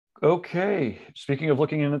Okay, speaking of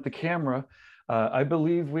looking in at the camera, I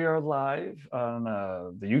believe we are live on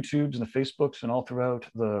the YouTubes and the Facebooks and all throughout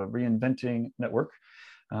the Reinventing Network.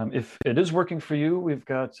 If it is working for you, we've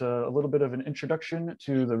got a little bit of an introduction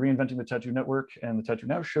to the Reinventing the Tattoo Network and the Tattoo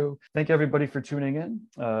Now Show. Thank everybody for tuning in.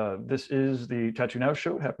 This is the Tattoo Now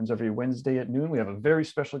Show. It happens every Wednesday at noon. We have a very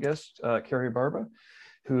special guest, Carrie Barba,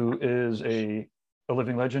 who is a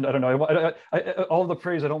living legend. I don't know. All of the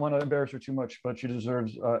praise, I don't want to embarrass her too much, but she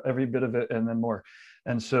deserves every bit of it and then more.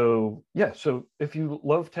 And so, yeah, so if you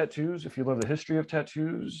love tattoos, if you love the history of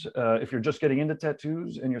tattoos, if you're just getting into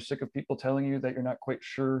tattoos and you're sick of people telling you that you're not quite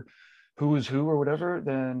sure who is who or whatever,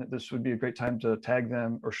 then this would be a great time to tag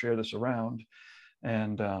them or share this around.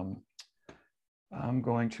 And I'm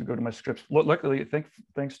going to go to my scripts. Luckily,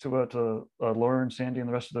 thanks to Lauren, Sandy, and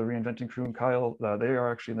the rest of the Reinventing crew and Kyle, they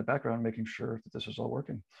are actually in the background making sure that this is all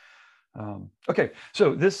working. Okay,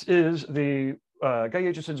 so this is the Guy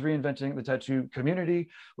Aitchison's Reinventing the Tattoo community,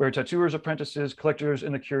 where tattooers, apprentices, collectors,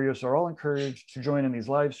 and the curious are all encouraged to join in these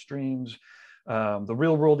live streams, the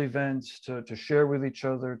real world events, to share with each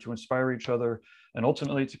other, to inspire each other, and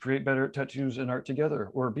ultimately to create better tattoos and art together.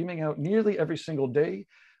 We're beaming out nearly every single day.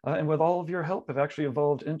 And with all of your help, have actually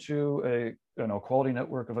evolved into a quality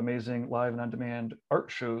network of amazing live and on-demand art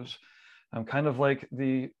shows, kind of like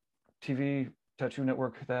the TV tattoo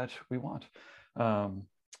network that we want.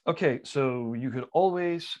 Okay, so you could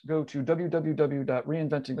always go to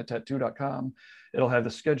www.reinventingthetattoo.com. It'll have the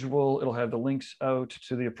schedule, it'll have the links out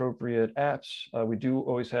to the appropriate apps. We do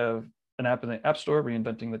always have an app in the App Store,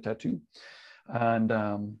 Reinventing the Tattoo. And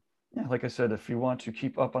yeah, like I said, if you want to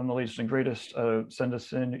keep up on the latest and greatest, send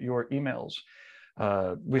us in your emails.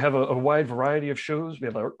 We have a wide variety of shows. We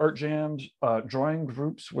have art jams, drawing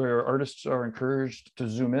groups where artists are encouraged to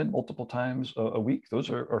zoom in multiple times a week. Those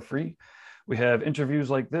are free. We have interviews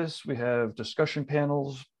like this. We have discussion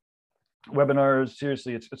panels, webinars.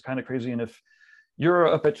 Seriously, it's kind of crazy. And if you're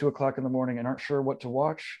up at 2 o'clock in the morning and aren't sure what to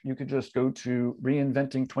watch, you could just go to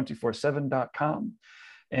reinventing247.com.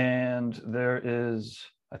 And there is,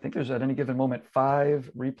 I think there's at any given moment 5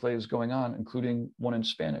 replays going on, including one in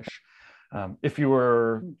Spanish. If you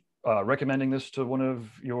were recommending this to one of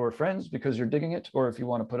your friends because you're digging it, or if you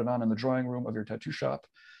want to put it on in the drawing room of your tattoo shop,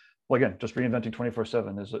 well, again, just Reinventing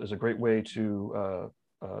 24/7 is a great way to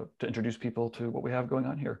introduce people to what we have going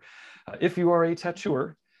on here. If you are a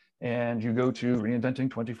tattooer and you go to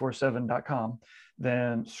reinventing247.com,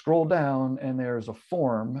 then scroll down and there's a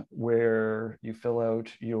form where you fill out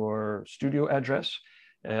your studio address,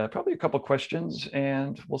 probably a couple questions,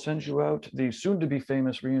 and we'll send you out the soon-to-be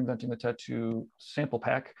famous Reinventing the Tattoo sample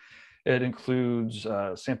pack. It includes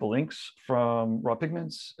sample inks from raw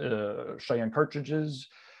pigments, Cheyenne cartridges,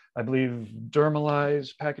 I believe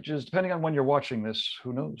Dermalize packages, depending on when you're watching this,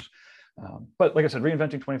 who knows. But like I said,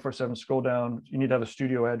 Reinventing 24/7, scroll down. You need to have a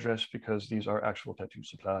studio address because these are actual tattoo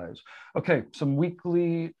supplies. Okay, some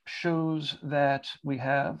weekly shows that we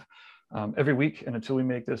have every week. And until we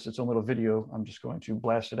make this its own little video, I'm just going to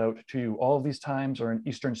blast it out to you. All of these times are in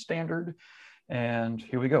Eastern Standard. And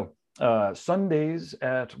here we go. Sundays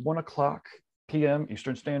at 1 o'clock p.m.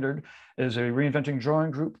 Eastern Standard is a Reinventing drawing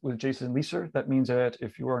group with Jason Leeser. That means that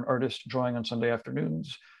if you are an artist drawing on Sunday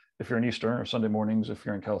afternoons, if you're in Eastern, or Sunday mornings if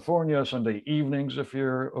you're in California, Sunday evenings if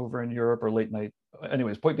you're over in Europe, or late night.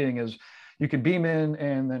 Anyways, point being is you can beam in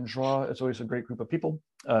and then draw. It's always a great group of people.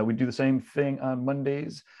 We do the same thing on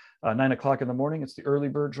Mondays, 9 o'clock in the morning. It's the Early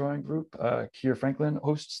Bird Drawing Group. Keir Franklin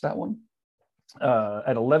hosts that one.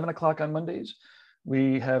 At 11 o'clock on Mondays,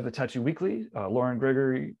 we have the Tattoo Weekly. Lauren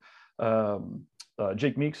Gregory,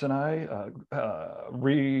 Jake Meeks, and I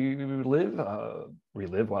relive.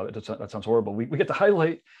 Wow, that sounds horrible. We get to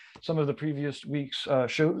highlight some of the previous week's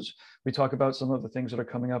shows. We talk about some of the things that are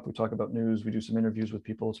coming up. We talk about news. We do some interviews with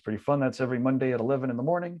people. It's pretty fun. That's every Monday at 11 in the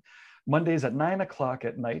morning. Mondays at 9 o'clock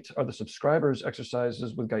at night are the subscribers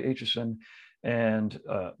exercises with Guy Aitchison. And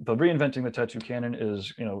the Reinventing the Tattoo canon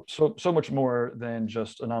is, so much more than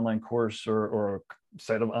just an online course or a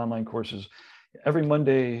set of online courses. Every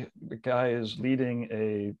Monday, the guy is leading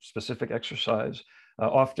a specific exercise.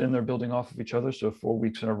 Often they're building off of each other. So 4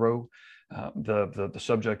 weeks in a row, the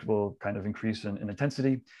subject will kind of increase in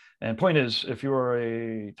intensity. And point is, if you are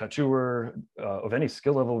a tattooer of any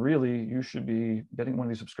skill level, really, you should be getting one of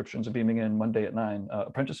these subscriptions and beaming in Monday at 9.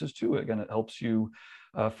 Apprentices too, again, it helps you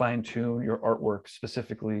fine tune your artwork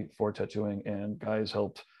specifically for tattooing. And Guy's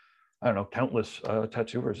helped, I don't know, countless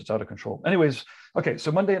tattooers. It's out of control. Anyways, okay,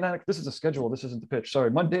 so Monday at 9, this is a schedule. This isn't the pitch.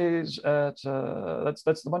 Sorry, Mondays at, that's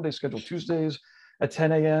the Monday schedule. Tuesdays at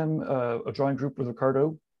 10 a.m., a drawing group with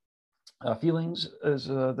Ricardo. Feelings is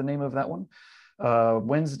the name of that one.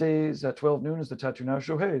 Wednesdays at 12 noon is the Tattoo Now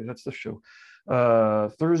show. Hey, that's the show.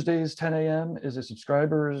 Thursdays, 10 a.m. is a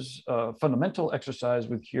subscribers fundamental exercise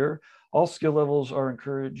with Cure. All skill levels are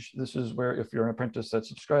encouraged. This is where if you're an apprentice that's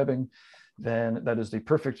subscribing, then that is the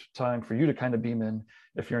perfect time for you to kind of beam in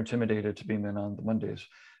if you're intimidated to beam in on the Mondays.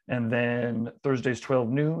 And then Thursdays, 12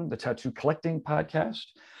 noon, the Tattoo Collecting Podcast,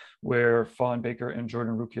 where Fawn Baker and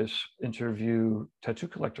Jordan Rukius interview tattoo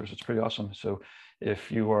collectors. It's pretty awesome. So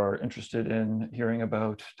if you are interested in hearing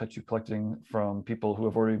about tattoo collecting from people who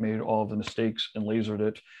have already made all of the mistakes and lasered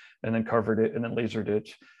it and then covered it and then lasered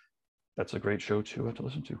it, that's a great show to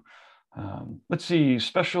listen to. Let's see,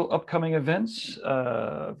 special upcoming events.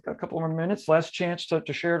 I've got a couple more minutes. Last chance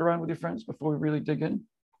to share it around with your friends before we really dig in.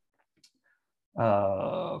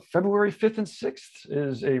 February 5th and 6th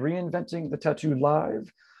is a Reinventing the Tattoo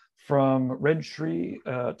Live from Red Tree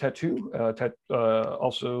Tattoo,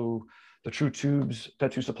 also the True Tubes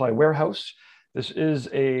Tattoo Supply Warehouse. This is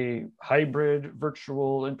a hybrid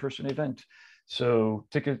virtual in-person event. So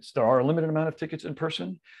tickets, there are a limited amount of tickets in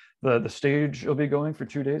person. The stage will be going for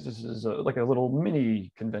 2 days. This is like a little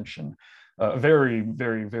mini convention, very,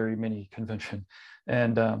 very, very mini convention.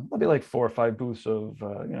 And there'll be like 4 or 5 booths of,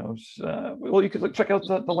 well, you could check out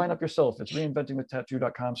the lineup yourself. It's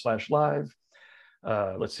reinventingthetattoo.com/live.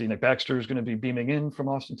 Let's see, Nick Baxter is going to be beaming in from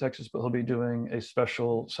Austin, Texas, but he'll be doing a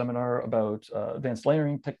special seminar about advanced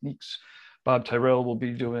layering techniques. Bob Tyrell will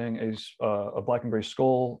be doing a black and gray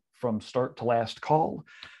skull from start to last call.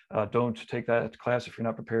 Don't take that class if you're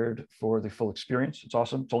not prepared for the full experience. It's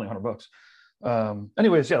awesome. It's only $100.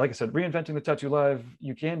 Anyways, yeah, like I said, Reinventing the Tattoo Live,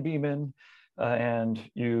 you can beam in and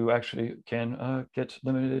you actually can get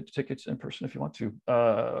limited tickets in person if you want to.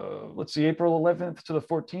 Let's see, April 11th to the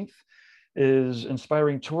 14th is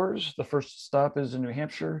Inspiring Tours. The first stop is in New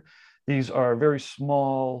Hampshire. These are very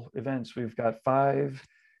small events. We've got 5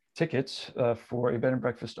 tickets for a bed and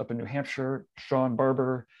breakfast up in New Hampshire. Sean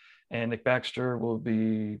Barber and Nick Baxter will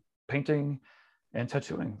be painting and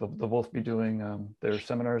tattooing. They'll both be doing their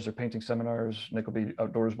seminars, their painting seminars. Nick will be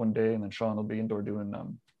outdoors one day, and then Sean will be indoor doing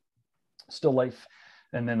still life.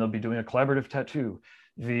 And then they'll be doing a collaborative tattoo.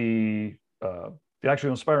 The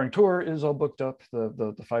actual Inspiring Tour is all booked up.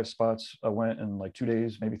 The 5 spots went in like 2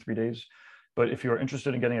 days, maybe 3 days. But if you're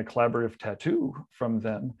interested in getting a collaborative tattoo from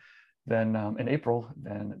them, then in April,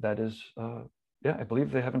 then that is, yeah, I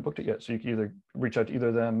believe they haven't booked it yet. So you can either reach out to either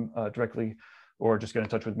of them directly or just get in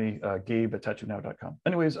touch with me, gabe@tattooknow.com.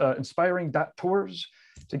 Anyways, inspiring.tours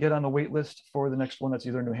to get on the wait list for the next one. That's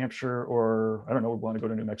either New Hampshire or, I don't know, we want to go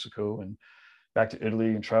to New Mexico and back to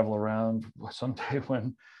Italy and travel around someday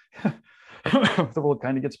when the world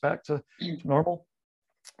kind of gets back to normal.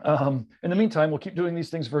 In the meantime, we'll keep doing these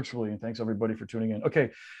things virtually, and thanks everybody for tuning in. Okay,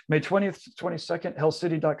 May 20th, 22nd,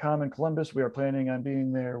 hellcity.com in Columbus. We are planning on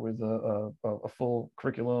being there with a full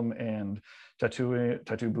curriculum and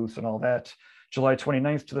tattoo booths and all that. July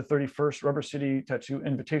 29th to the 31st, Rubber City Tattoo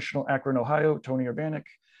Invitational, Akron, Ohio, Tony Urbanic.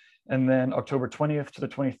 And then October 20th to the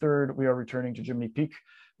 23rd, we are returning to Jiminy Peak.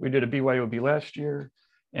 We did a BYOB last year,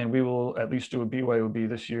 and we will at least do a BYOB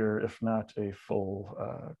this year, if not a full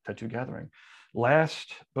tattoo gathering.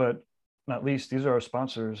 Last but not least, these are our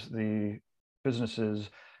sponsors, the businesses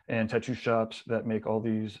and tattoo shops that make all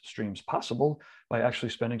these streams possible by actually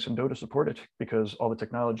spending some dough to support it, because all the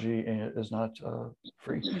technology is not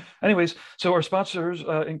free. Anyways, so our sponsors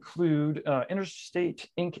include Interstate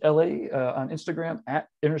Inc. LA on Instagram at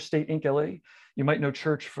Interstate Inc. LA. You might know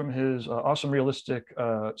Church from his awesome realistic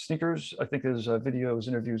sneakers. I think his videos,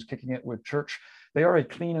 interviews, Kicking It with Church. They are a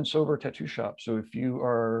clean and sober tattoo shop. So if you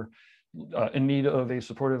are in need of a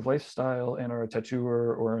supportive lifestyle and are a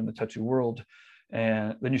tattooer or in the tattoo world,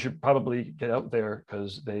 and then you should probably get out there,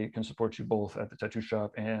 because they can support you both at the tattoo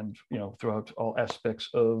shop and, you know, throughout all aspects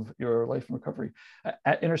of your life and recovery.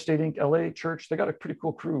 At Interstate Inc. LA Church, they got a pretty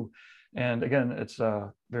cool crew, and again, it's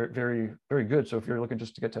very, very, very good. So if you're looking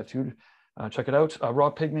just to get tattooed, check it out.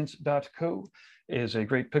 Rawpigments.co is a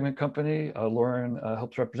great pigment company. Lauren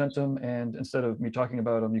helps represent them, and instead of me talking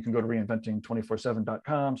about them, you can go to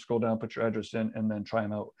reinventing247.com, scroll down, put your address in, and then try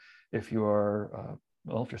them out if you are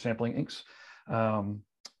well, if you're sampling inks.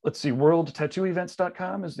 Let's see,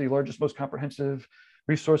 worldtattooevents.com is the largest, most comprehensive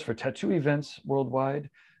resource for tattoo events worldwide.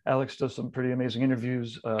 Alex does some pretty amazing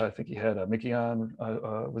interviews. I think he had Mickey on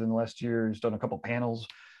within the last year. He's done a couple panels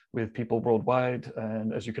with people worldwide.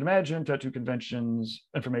 And as you can imagine, tattoo conventions,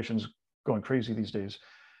 information's going crazy these days.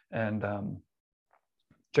 And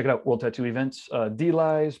check it out, World Tattoo Events.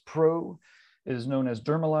 DLize Pro is known as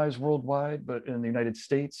Dermalize worldwide, but in the United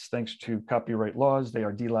States, thanks to copyright laws, they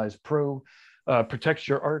are DLize Pro. Protect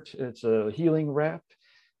Your Art, it's a healing wrap.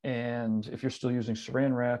 And if you're still using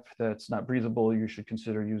saran wrap that's not breathable, you should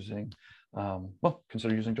consider using,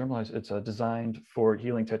 consider using Dermalize. It's designed for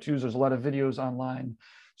healing tattoos. There's a lot of videos online,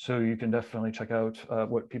 so you can definitely check out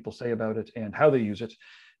what people say about it and how they use it.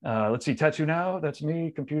 Let's see, Tattoo Now, that's me,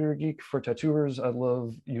 computer geek for tattooers. I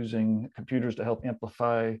love using computers to help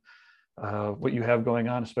amplify what you have going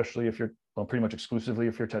on, especially if you're, well, pretty much exclusively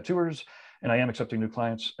if you're tattooers, and I am accepting new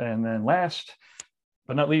clients. And then last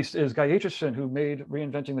but not least is Guy Aitchison, who made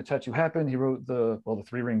Reinventing the Tattoo happen. He wrote the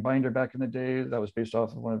 3-ring binder back in the day. That was based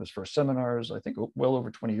off of one of his first seminars, I think well over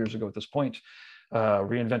 20 years ago at this point.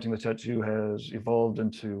 Reinventing the Tattoo has evolved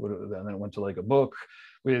into, and then it went to like a book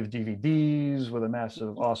with DVDs, with a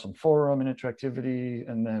massive, awesome forum and interactivity.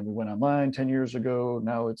 And then we went online 10 years ago.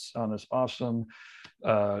 Now it's on this awesome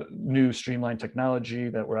new streamlined technology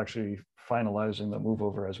that we're actually finalizing the move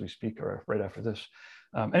over as we speak, or right after this.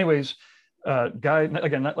 Anyways, Guy,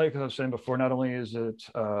 again, like I was saying before, not only is it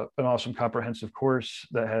an awesome comprehensive course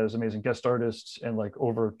that has amazing guest artists and like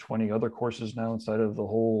over 20 other courses now inside of the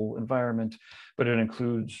whole environment, but it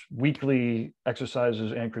includes weekly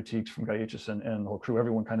exercises and critiques from Guy Aitchison and the whole crew.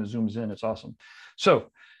 Everyone kind of zooms in. It's awesome. So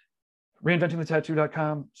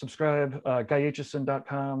reinventingthetattoo.com, subscribe,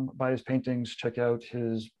 guyaitchison.com, buy his paintings, check out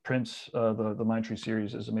his prints. The Mind Tree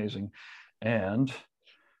series is amazing. And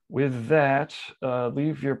with that,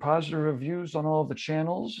 leave your positive reviews on all of the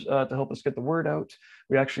channels to help us get the word out.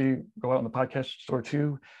 We actually go out in the podcast store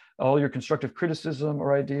too. All your constructive criticism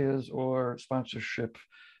or ideas or sponsorship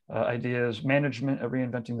ideas, management at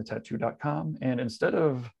reinventingthetattoo.com. And instead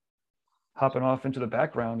of hopping off into the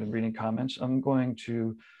background and reading comments, I'm going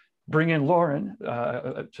to bring in Lauren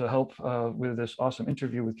to help with this awesome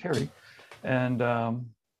interview with Carrie. And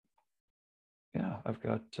yeah, I've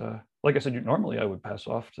got, like I said, normally I would pass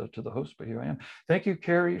off to the host, but here I am. Thank you,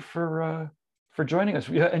 Carrie, for joining us.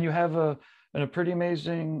 Yeah, and you have a pretty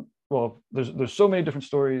amazing, well, there's so many different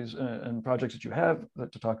stories and projects that you have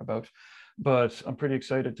to talk about, but I'm pretty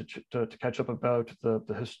excited to catch up about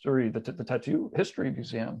the history, the Tattoo History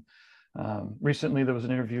Museum. Recently, there was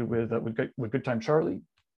an interview with Good Time Charlie,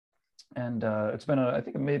 and it's been I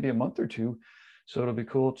think maybe a month or two. So it'll be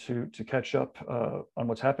cool to catch up on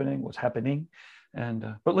what's happening,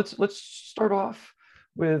 and but let's start off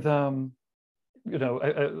with I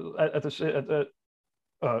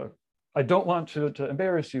don't want to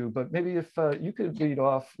embarrass you, but maybe if you could lead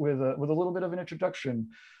off with a little bit of an introduction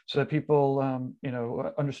so that people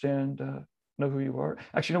understand, know who you are.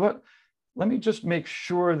 Actually, you know what? Let me just make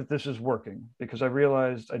sure that this is working, because I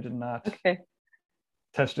realized I did not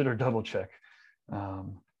test it or double check.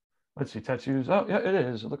 Let's see, tattoos. Oh, yeah, it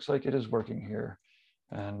is. It looks like it is working here.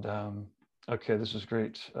 And okay, this is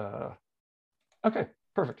great. Okay,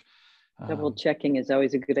 perfect. Double checking is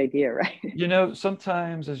always a good idea, right? You know,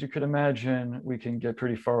 sometimes, as you could imagine, we can get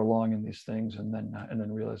pretty far along in these things and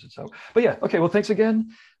then realize it's out. But yeah, okay. Well, thanks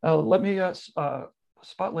again. Let me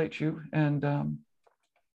spotlight you, and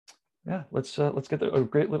yeah, let's get a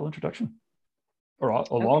great little introduction, or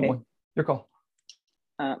a long one. Your call.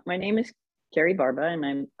 My name is Carrie Barba,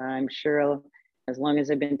 and I'm sure as long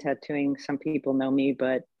as I've been tattooing, some people know me,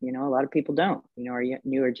 but a lot of people don't. Our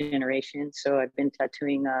newer generation. So I've been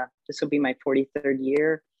tattooing. This will be my 43rd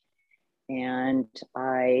year, and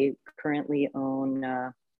I currently own.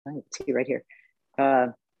 Let's see right here,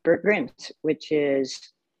 Burt Grimm's, which is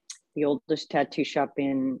the oldest tattoo shop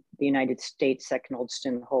in the United States, second oldest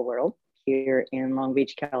in the whole world, here in Long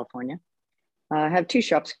Beach, California. I have two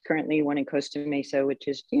shops currently, one in Costa Mesa, which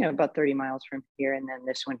is about 30 miles from here, and then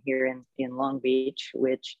this one here in Long Beach,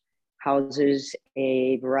 which houses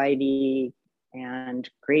a variety and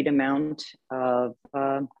great amount of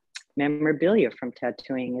memorabilia from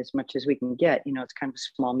tattooing, as much as we can get. It's kind of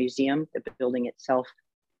a small museum, the building itself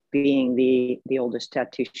being the oldest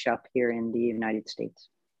tattoo shop here in the United States.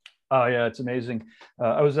 Oh yeah, it's amazing.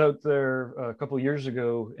 I was out there a couple of years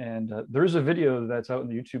ago, and there's a video that's out in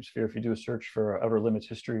the YouTube sphere if you do a search for Outer Limits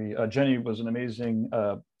History. Jenny was an amazing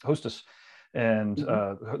hostess, and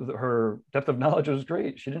her depth of knowledge was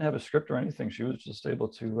great. She didn't have a script or anything. She was just able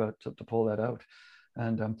to pull that out.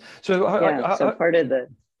 And so part of the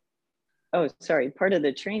part of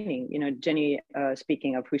the training, Jenny,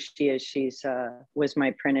 speaking of who she is, she's was my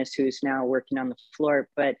apprentice who's now working on the floor,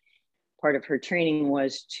 but part of her training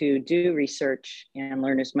was to do research and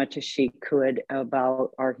learn as much as she could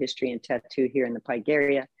about our history and tattoo here in the Pike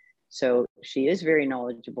area. So she is very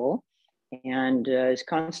knowledgeable and is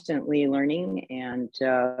constantly learning. And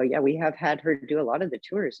yeah, we have had her do a lot of the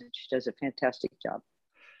tours, and she does a fantastic job.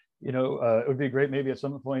 It would be great maybe at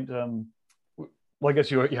some point. Well, I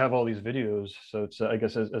guess you have all these videos, so it's I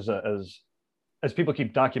guess as people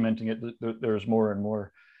keep documenting it, there's more and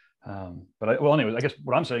more. Well, anyways, I guess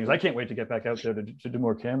what I'm saying is I can't wait to get back out there to do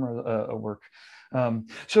more camera work.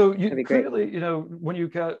 So That'd you be great. clearly, when you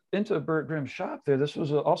got into Burt Grimm's shop there, this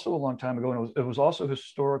was also a long time ago, and it was also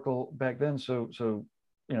historical back then. So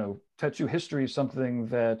tattoo history is something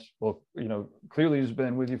that, well, clearly has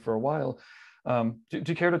been with you for a while. Do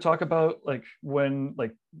you care to talk about like when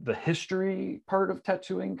like the history part of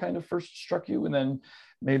tattooing kind of first struck you, and then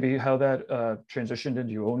maybe how that transitioned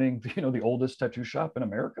into you owning the oldest tattoo shop in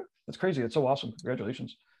America? That's crazy. It's so awesome.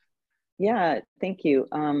 Congratulations. Yeah, thank you.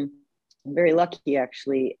 I'm very lucky,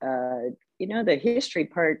 actually. The history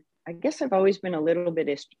part, I guess I've always been a little bit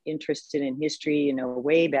interested in history.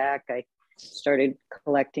 Way back, I started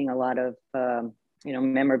collecting a lot of,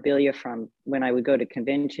 memorabilia from when I would go to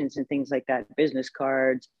conventions and things like that, business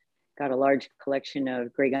cards, got a large collection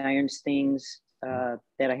of Greg Irons things that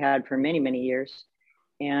I had for many, many years.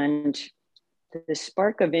 And the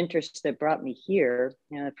spark of interest that brought me here,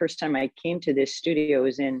 the first time I came to this studio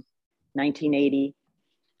was in 1980.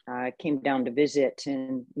 I came down to visit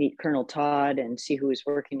and meet Colonel Todd and see who was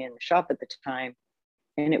working in the shop at the time.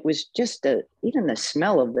 And it was just even the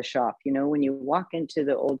smell of the shop, when you walk into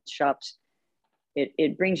the old shops,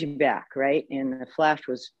 it brings you back, right? And the flash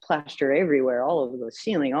was plaster everywhere, all over the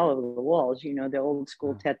ceiling, all over the walls, the old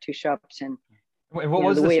school tattoo shops. And what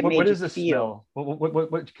was the this? way it made What you is the feel. smell?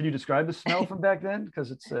 What can you describe the smell from back then?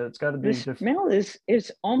 Because it's got to be The different. smell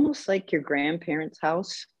is almost like your grandparents'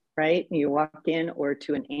 house, right? You walk in or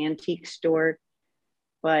to an antique store,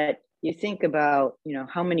 but you think about,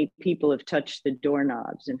 how many people have touched the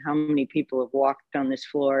doorknobs and how many people have walked on this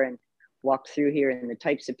floor and walked through here, and the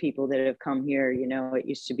types of people that have come here. It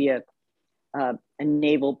used to be a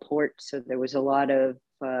naval port, so there was a lot of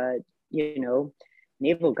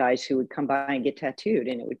naval guys who would come by and get tattooed,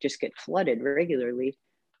 and it would just get flooded regularly.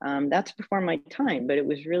 That's before my time, but it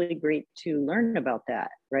was really great to learn about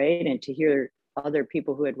that, right? And to hear other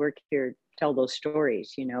people who had worked here tell those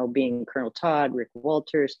stories, being Colonel Todd, Rick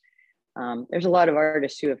Walters. There's a lot of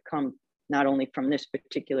artists who have come not only from this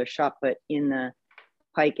particular shop, but in the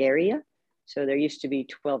Pike area. So there used to be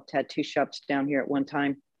 12 tattoo shops down here at one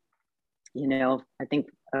time. I think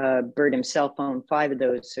Burt himself owned 5 of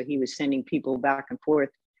those. So he was sending people back and forth.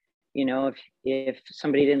 If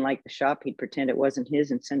somebody didn't like the shop, he'd pretend it wasn't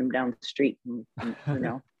his and send them down the street. And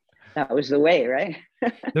that was the way, right?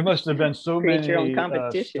 There must have been so Create your own many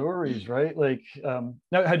competition. stories, right? Like, now,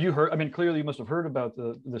 had you heard? I mean, clearly you must have heard about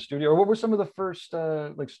the studio. Or what were some of the first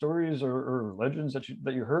like stories or legends that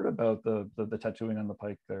you heard about the tattooing on the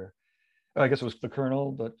Pike there? I guess it was the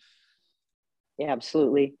Colonel, but Yeah,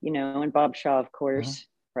 absolutely. And Bob Shaw, of course,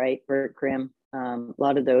 right? Burt Grimm, a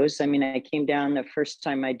lot of those. I mean, I came down the first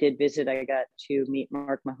time I did visit, I got to meet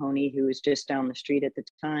Mark Mahoney, who was just down the street at the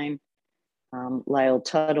time. Lyle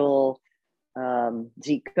Tuttle,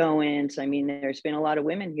 Zeke Owens. I mean, there's been a lot of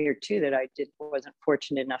women here too that I wasn't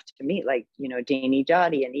fortunate enough to meet, like, Dani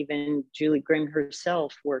Dottie, and even Julie Grimm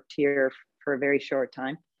herself worked here for a very short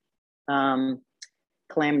time.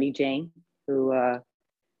 Calamity Jane, who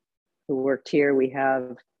worked here. We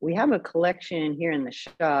have a collection here in the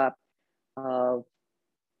shop of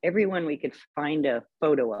everyone we could find a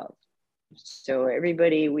photo of. So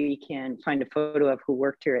everybody we can find a photo of who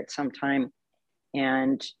worked here at some time.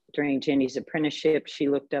 And during Jenny's apprenticeship, she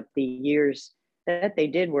looked up the years that they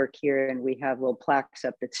did work here, and we have little plaques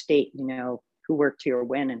up that state, who worked here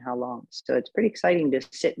when and how long. So it's pretty exciting to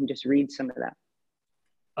sit and just read some of that.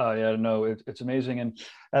 Yeah, no, it's amazing. And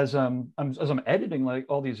as I'm editing like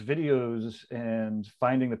all these videos and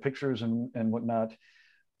finding the pictures and whatnot,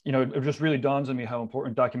 it just really dawns on me how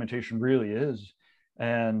important documentation really is.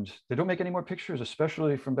 And they don't make any more pictures,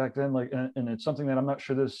 especially from back then. Like, and it's something that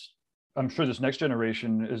I'm sure this next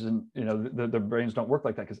generation isn't, the brains don't work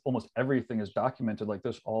like that, because almost everything is documented like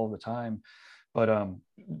this all the time. But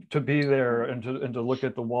to be there and to look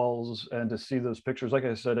at the walls and to see those pictures, like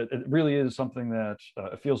I said, it really is something that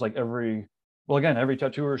it feels like every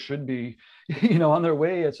tattooer should be, on their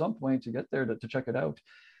way at some point to get there to check it out,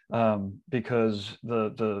 because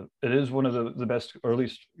it is one of the best, or at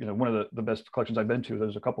least one of the best collections I've been to.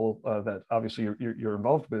 There's a couple that obviously you're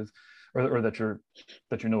involved with, or that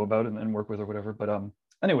you know about and work with or whatever. But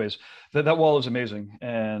anyways, that wall is amazing,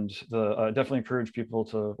 and definitely encourage people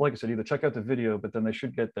to, like I said, either check out the video, but then they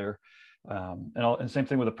should get there. And same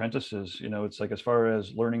thing with apprentices. It's like, as far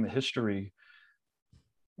as learning the history,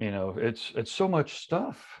 it's so much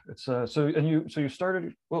stuff. It's you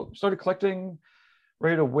started collecting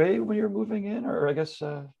right away when you were moving in, or I guess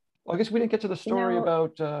we didn't get to the story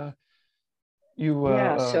about you.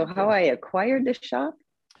 Yeah. So how I acquired the shop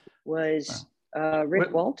was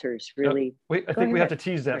Rick Walters, really. Wait, I think we have to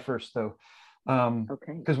tease that first, though.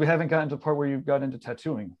 Okay. Because we haven't gotten to the part where you've got into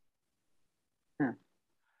tattooing. Huh.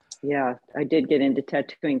 Yeah, I did get into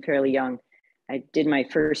tattooing fairly young. I did my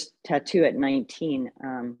first tattoo at 19.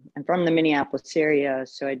 I'm from the Minneapolis area,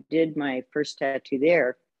 so I did my first tattoo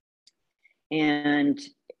there. And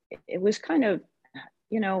it was kind of,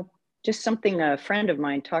 you know, just something a friend of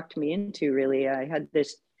mine talked me into, really. I had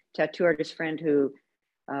this tattoo artist friend who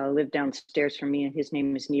lived downstairs from me, and his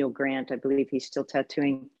name is Neil Grant. I believe he's still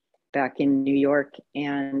tattooing back in New York.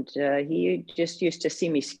 And he just used to see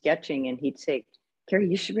me sketching, and he'd say, Carrie,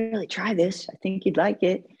 you should really try this. I think you'd like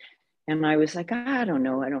it. And I was like, I don't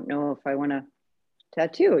know. I don't know if I want to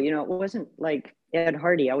tattoo. You know, it wasn't like Ed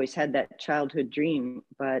Hardy always had that childhood dream,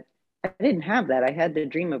 but I didn't have that. I had the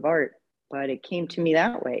dream of art, but it came to me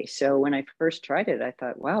that way. So when I first tried it, I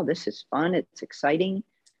thought, wow, this is fun. It's exciting.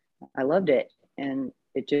 I loved it. And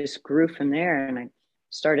it just grew from there. And I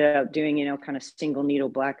started out doing, you know, kind of single needle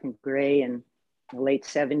black and gray in the late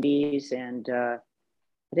 70s. And I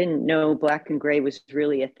didn't know black and gray was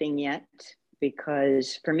really a thing yet,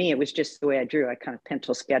 because for me, it was just the way I drew. I kind of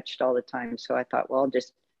pencil sketched all the time. So I thought, well, I'll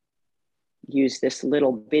just use this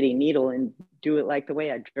little bitty needle and do it like the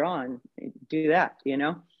way I draw and do that, you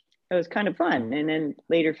know? It was kind of fun. And then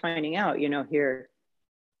later finding out, you know, here,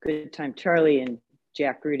 Good Time Charlie and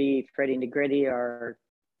Jack Rudy, Freddie Negretti are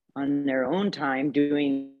on their own time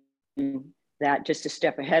doing that, just a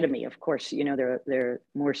step ahead of me. Of course, you know, they're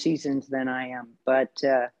more seasoned than I am, but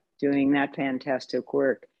doing that fantastic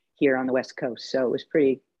work here on the West Coast. So it was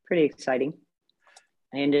pretty exciting.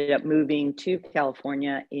 I ended up moving to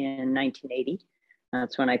California in 1980.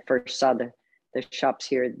 That's when I first saw the shops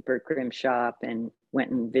here, the Burt Grimm shop, and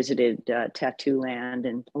went and visited Tattoo Land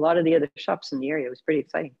and a lot of the other shops in the area. It was pretty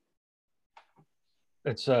exciting.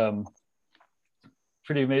 It's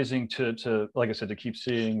pretty amazing to like I said, to keep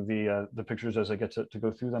seeing the pictures as I get to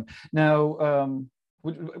go through them. Now,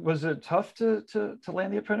 was it tough to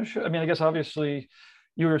land the apprenticeship? I mean, I guess obviously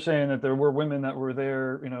you were saying that there were women that were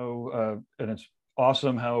there, you know, and it's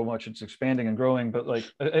awesome how much it's expanding and growing, but like,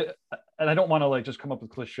 and I don't want to like just come up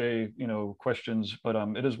with cliche, you know, questions, but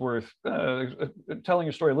it is worth telling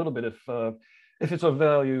your story a little bit if it's of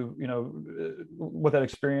value, you know, what that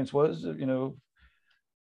experience was, you know.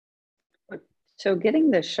 So getting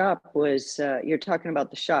the shop was, you're talking about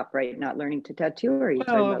the shop, right? Not learning to tattoo, or are you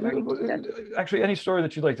talking about learning to tattoo? Actually, any story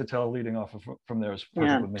that you'd like to tell leading off of, from there is perfect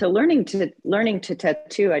Yeah. with me. So learning to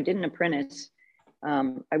tattoo, I did an apprentice.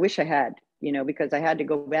 I wish I had, you know, because I had to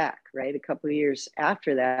go back, right? A couple of years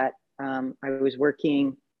after that, I was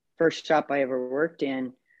working, first shop I ever worked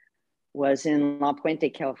in was in La Puente,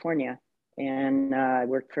 California. And I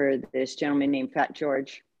worked for this gentleman named Fat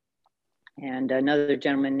George and another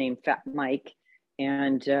gentleman named Fat Mike.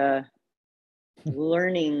 And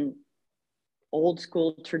learning old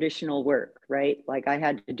school traditional work, right? Like I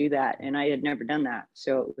had to do that, and I had never done that.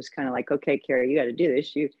 So it was kind of like, okay, Carrie, you got to do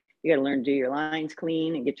this. You got to learn to do your lines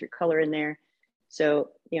clean and get your color in there. So,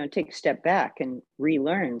 you know, take a step back and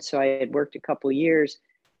relearn. So I had worked a couple of years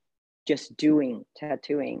just doing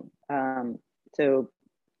tattooing. So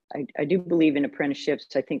I do believe in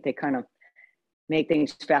apprenticeships. I think they kind of make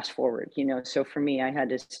things fast forward, you know. So for me, I had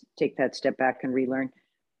to take that step back and relearn.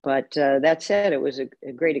 But that said, it was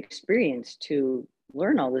a great experience to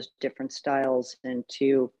learn all those different styles and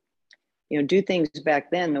to, you know, do things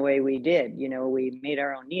back then the way we did. You know, we made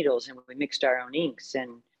our own needles and we mixed our own inks,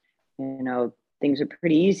 and you know, things are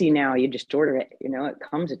pretty easy now. You just order it, you know, it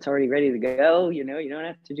comes, it's already ready to go. You know, you don't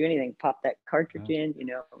have to do anything. Pop that cartridge in, you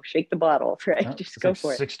know, shake the bottle, right? Just go like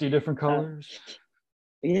for 60 different colors.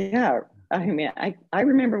 Yeah, I mean, I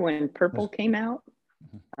remember when purple came out.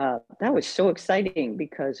 That was so exciting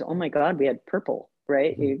because, oh my God, we had purple,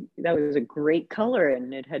 right? That was a great color,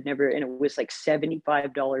 and it had never, and it was like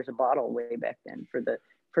 $75 a bottle way back then for the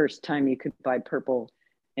first time you could buy purple.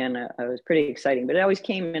 And it was pretty exciting, but it always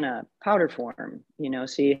came in a powder form, you know,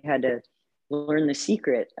 so you had to learn the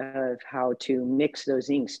secret of how to mix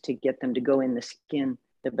those inks to get them to go in the skin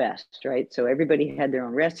the best, right? So everybody had their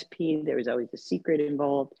own recipe. There was always a secret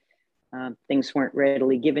involved. Things weren't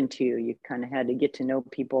readily given to you. You kind of had to get to know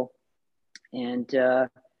people and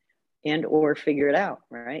or figure it out,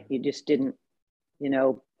 right? You just didn't, you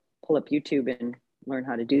know, pull up YouTube and learn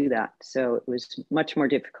how to do that. So it was much more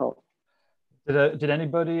difficult. Did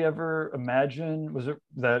anybody ever imagine, was it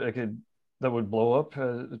that it could, that would blow up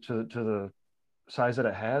to the size that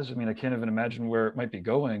it has? I mean, I can't even imagine where it might be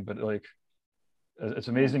going, but like, it's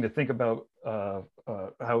amazing to think about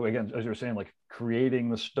how, again, as you were saying, like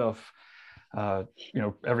creating the stuff, you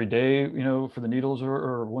know, every day, you know, for the needles,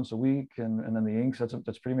 or once a week, and then the inks.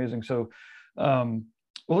 That's pretty amazing. So,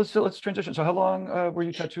 Well, let's transition. So how long were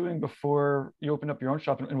you tattooing before you opened up your own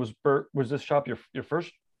shop? And was this shop your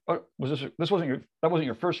first? Was this wasn't your that wasn't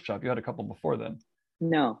your first shop? You had a couple before then.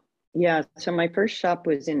 No. Yeah. So my first shop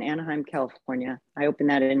was in Anaheim, California. I opened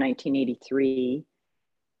that in 1983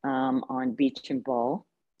 on Beach and Ball.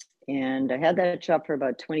 And I had that shop for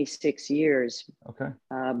about 26 years. Okay.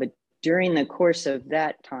 But during the course of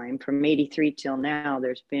that time, from 83 till now,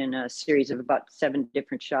 there's been a series of about 7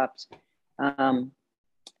 different shops.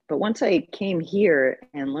 But once I came here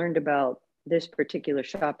and learned about this particular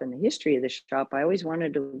shop and the history of the shop, I always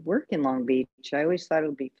wanted to work in Long Beach. I always thought it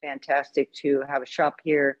would be fantastic to have a shop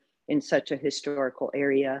here in such a historical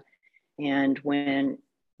area. And when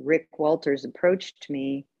Rick Walters approached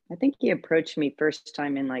me, I think he approached me first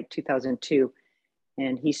time in like 2002.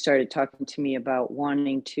 And he started talking to me about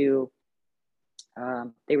wanting to,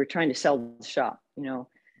 they were trying to sell the shop,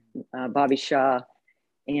 Bobby Shaw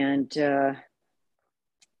and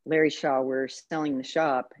Larry Shaw were selling the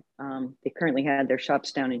shop. They currently had their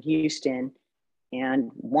shops down in Houston and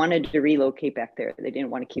wanted to relocate back there. They didn't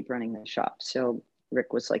want to keep running the shop. So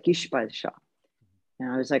Rick was like, you should buy the shop.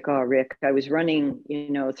 And I was like, oh, Rick, I was running,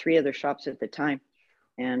 3 other shops at the time.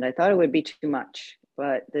 And I thought it would be too much.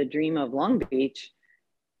 But the dream of Long Beach,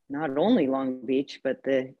 not only Long Beach, but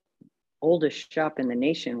the oldest shop in the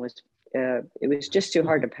nation was, it was just too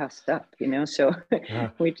hard to pass up, so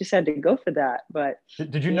we just had to go for that. But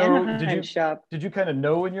did you know, did you kind of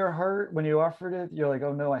know in your heart when you offered it, you're like,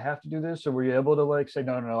 oh no, I have to do this? Or were you able to like say,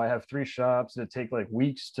 no, I have 3 shops that take like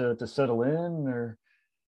weeks to settle in? Or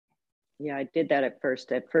yeah, I did that at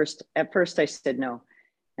first. At first I said no.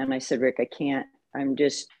 And I said, Rick, I can't. I'm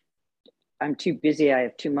too busy. I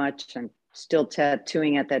have too much. I'm still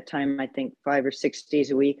tattooing at that time, I think 5 or 6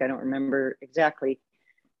 days a week. I don't remember exactly.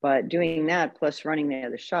 But doing that plus running the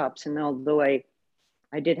other shops, and although I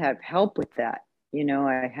did have help with that,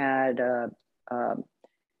 I had a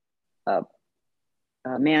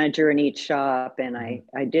manager in each shop, and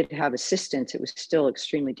I did have assistants. It was still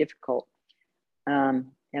extremely difficult, and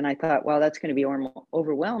I thought, wow, that's going to be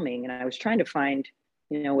overwhelming. And I was trying to find,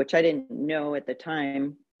 which I didn't know at the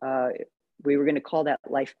time. We were going to call that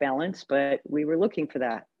life balance, but we were looking for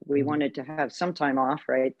that. We wanted to have some time off,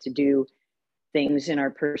 right, to do things in our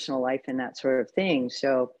personal life and that sort of thing.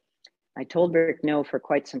 So I told Rick no for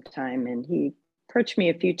quite some time, and he approached me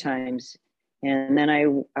a few times. And then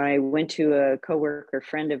I went to a coworker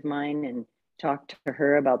friend of mine and talked to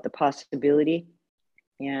her about the possibility.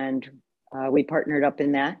 And we partnered up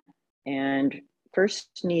in that, and first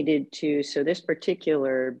needed to, so this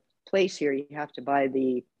particular place here, you have to buy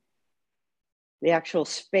the actual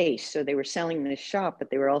space. So they were selling the shop, but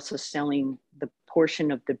they were also selling the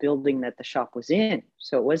portion of the building that the shop was in.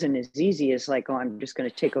 So it wasn't as easy as like, oh, I'm just going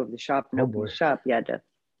to take over the shop and open the shop. You had to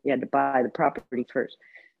buy the property first.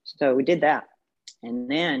 So we did that.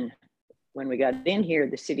 And then when we got in here,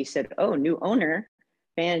 the city said, oh, new owner,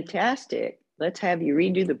 fantastic. Let's have you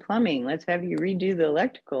redo the plumbing. Let's have you redo the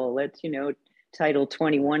electrical. Let's, Title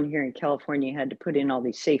 21 here in California had to put in all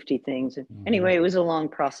these safety things. Anyway, it was a long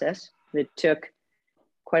process that took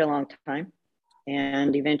quite a long time.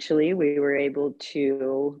 And eventually we were able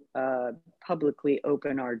to publicly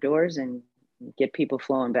open our doors and get people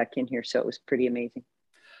flowing back in here. So it was pretty amazing.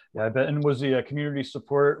 Yeah, I bet. And was the community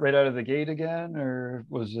support right out of the gate again, or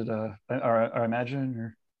was it, or I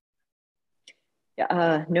imagine,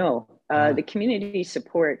 or? No, the community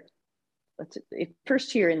support,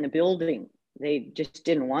 first here in the building, they just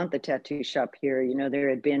didn't want the tattoo shop here. There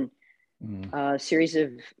had been a series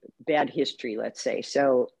of bad history, let's say.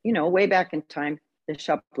 So, way back in time, the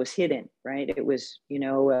shop was hidden, right? It was,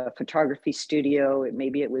 a photography studio.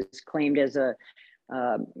 Maybe it was claimed as a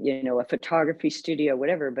photography studio,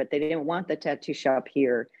 whatever, but they didn't want the tattoo shop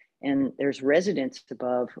here. And there's residents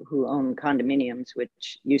above who own condominiums,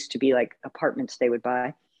 which used to be like apartments they would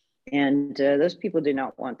buy. And those people did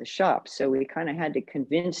not want the shop. So we kind of had to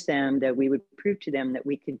convince them that we would prove to them that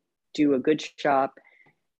we could do a good shop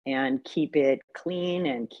and keep it clean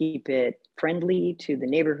and keep it friendly to the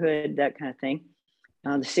neighborhood, that kind of thing.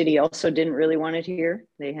 The city also didn't really want it here.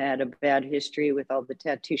 They had a bad history with all the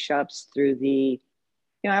tattoo shops through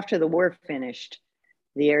after the war finished.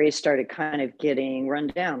 The area started kind of getting run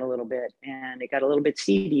down a little bit, and it got a little bit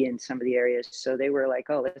seedy in some of the areas. So they were like,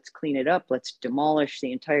 oh, let's clean it up. Let's demolish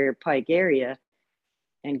the entire Pike area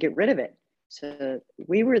and get rid of it. So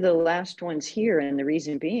we were the last ones here. And the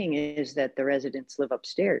reason being is that the residents live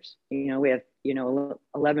upstairs. We have,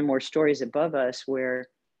 11 more stories above us where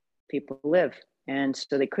people live. And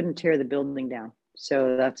so they couldn't tear the building down.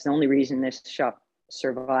 So that's the only reason this shop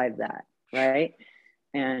survived that, right?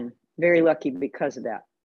 And very lucky because of that.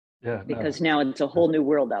 Yeah, no, because now it's a whole new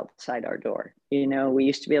world outside our door. You know, we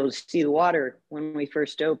used to be able to see the water when we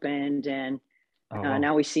first opened, and oh, well,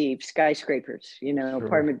 now we see skyscrapers, you know, sure.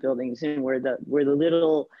 apartment buildings, and we're the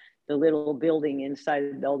little building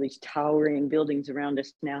inside all these towering buildings around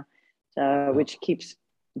us now, Oh, which keeps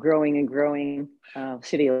growing and growing.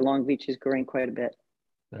 City of Long Beach is growing quite a bit.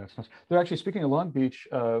 that's nice. They're actually speaking of Long Beach.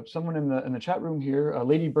 Someone in the chat room here,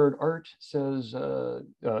 Ladybird Art says to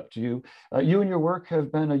you, you and your work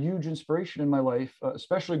have been a huge inspiration in my life,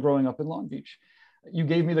 especially growing up in Long Beach. You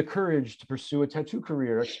gave me the courage to pursue a tattoo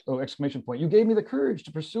career! Exclamation point! You gave me the courage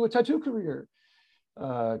to pursue a tattoo career.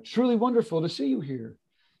 Truly wonderful to see you here.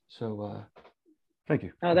 So thank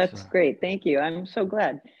you. Oh, that's great. Thank you. I'm so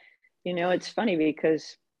glad. You know, it's funny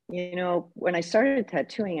because, you know, when I started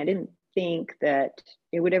tattooing, I didn't think that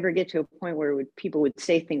it would ever get to a point where people would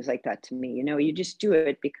say things like that to me. You know, you just do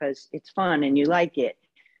it because it's fun and you like it,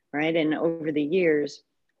 right? And over the years,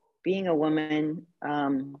 being a woman,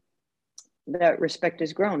 that respect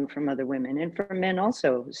has grown from other women and from men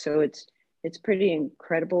also. So it's pretty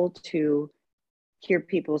incredible to hear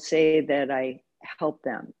people say that I helped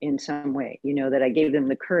them in some way, you know, that I gave them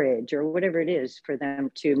the courage or whatever it is for them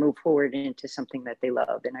to move forward into something that they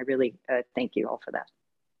love. And I really thank you all for that.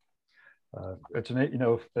 It's an, you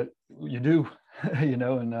know, that you do, you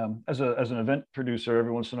know, and as an event producer,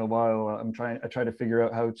 every once in a while, I try to figure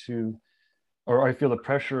out how to, or I feel the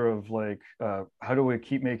pressure of like, how do we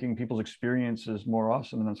keep making people's experiences more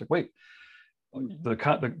awesome? And then it's like, wait,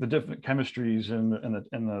 the different chemistries and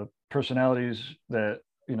the personalities that,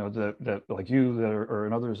 you know, that like you that are, or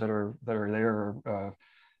and others that are there.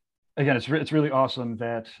 Again, it's really awesome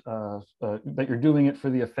that that you're doing it for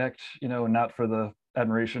the effect, you know, and not for the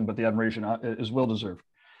admiration, but the admiration is well deserved.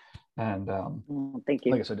 And thank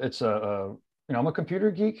you. like I said, it's a you know, I'm a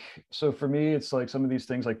computer geek, so for me, it's like some of these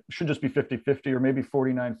things like should just be 50-50 or maybe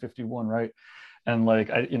 49-51, right? And like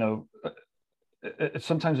I, you know,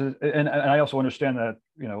 sometimes and I also understand that,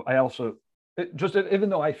 you know, I also just even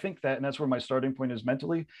though I think that, and that's where my starting point is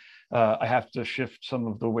mentally, I have to shift some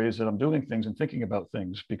of the ways that I'm doing things and thinking about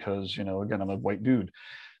things because, you know, again, I'm a white dude,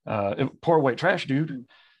 poor white trash dude,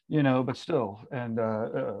 you know, but still. And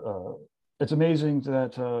it's amazing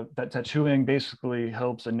that that tattooing basically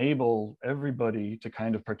helps enable everybody to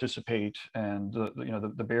kind of participate, and you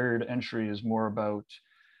know, the barrier to entry is more about.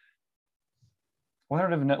 Well, I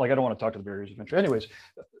don't even know, like I don't want to talk to the barriers of entry. Anyways,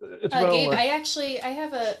 it's well. Gabe, I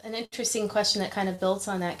have an interesting question that kind of builds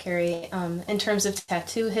on that, Carrie. In terms of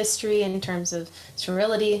tattoo history, in terms of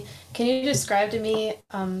sterility, can you describe to me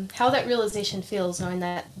how that realization feels, knowing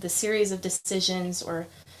that the series of decisions or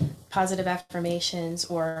positive affirmations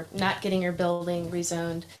or not getting your building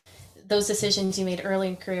rezoned, those decisions you made early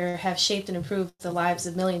in career have shaped and improved the lives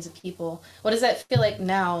of millions of people. What does that feel like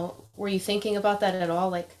now? Were you thinking about that at all?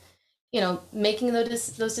 Like, you know, making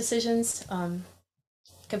those decisions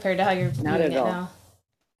compared to how you're viewing it now?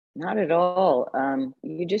 Not at all.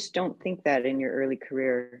 You just don't think that in your early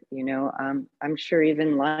career. You know, I'm sure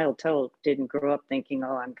even Lyle Tuttle didn't grow up thinking,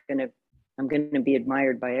 "Oh, I'm gonna be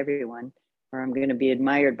admired by everyone, or I'm gonna be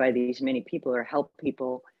admired by these many people, or help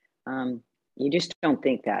people." You just don't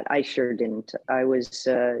think that. I sure didn't. I was,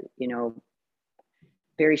 you know,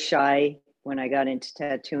 very shy when I got into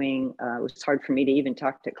tattooing. It was hard for me to even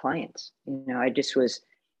talk to clients. You know, I just was,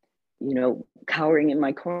 you know, cowering in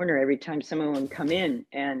my corner every time someone would come in.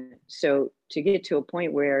 And so to get to a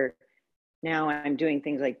point where now I'm doing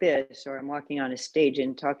things like this, or I'm walking on a stage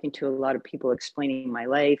and talking to a lot of people, explaining my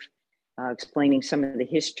life, explaining some of the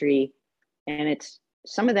history. And it's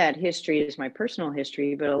some of that history is my personal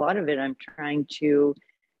history, but a lot of it I'm trying to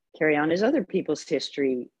carry on as other people's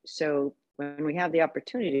history. So when we have the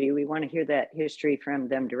opportunity, we want to hear that history from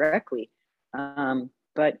them directly.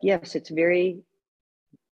 But yes, it's very,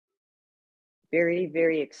 very,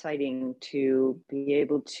 very exciting to be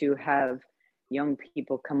able to have young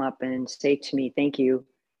people come up and say to me, "Thank you.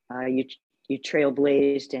 You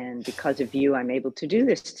trailblazed, and because of you, I'm able to do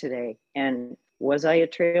this today." And was I a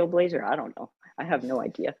trailblazer? I don't know. I have no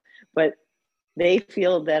idea. But they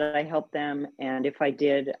feel that I helped them, and if I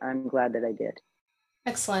did, I'm glad that I did.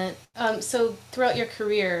 Excellent. So throughout your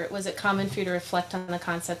career, was it common for you to reflect on the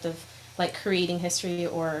concept of like creating history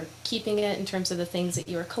or keeping it in terms of the things that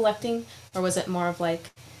you were collecting, or was it more of like,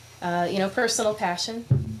 you know, personal passion?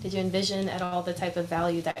 Did you envision at all the type of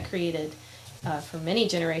value that created for many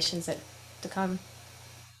generations to come?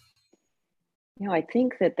 You know, I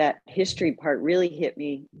think that history part really hit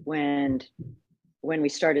me when we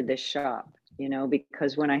started this shop. You know,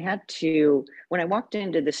 because when I walked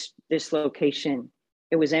into this location,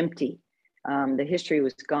 it was empty. The history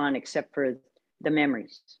was gone except for the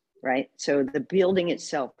memories. right? So the building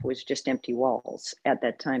itself was just empty walls at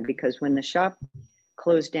that time, because when the shop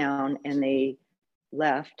closed down and they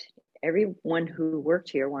left, everyone who worked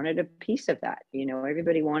here wanted a piece of that. You know,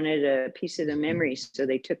 everybody wanted a piece of the memories, so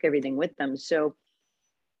they took everything with them. So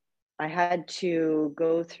I had to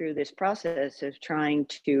go through this process of trying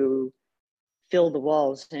to fill the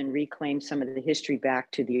walls and reclaim some of the history back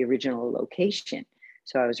to the original location.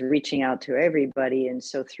 So I was reaching out to everybody. And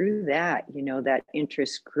so through that, you know, that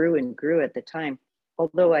interest grew and grew at the time.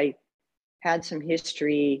 Although I had some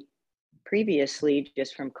history previously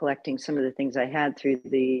just from collecting some of the things I had through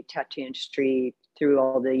the tattoo industry through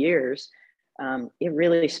all the years, it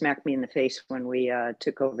really smacked me in the face when we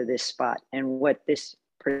took over this spot and what this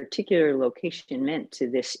particular location meant to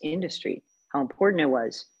this industry, how important it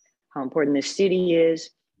was, how important this city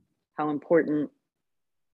is, how important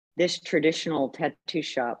this traditional tattoo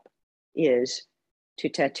shop is to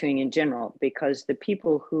tattooing in general, because the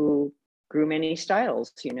people who grew many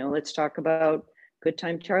styles, you know, let's talk about Good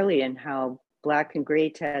Time Charlie and how black and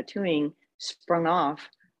gray tattooing sprung off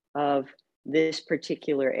of this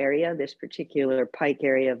particular area, this particular Pike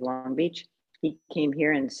area of Long Beach. He came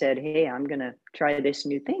here and said, hey, I'm going to try this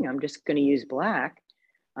new thing. I'm just going to use black.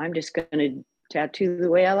 I'm just going to tattoo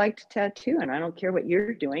the way I like to tattoo. And I don't care what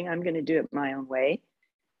you're doing. I'm going to do it my own way.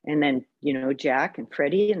 And then, you know, Jack and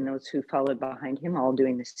Freddie and those who followed behind him, all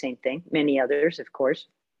doing the same thing. Many others, of course.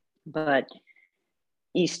 But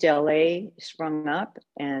East LA sprung up,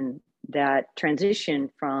 and that transition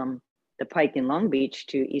from the Pike in Long Beach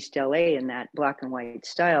to East LA in that black and white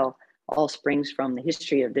style all springs from the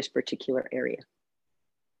history of this particular area.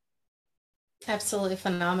 Absolutely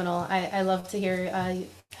phenomenal. I love to hear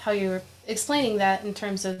how you're explaining that in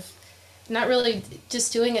terms of not really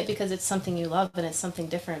just doing it because it's something you love and it's something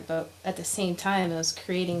different, but at the same time, it was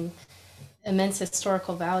creating immense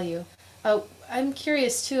historical value. I'm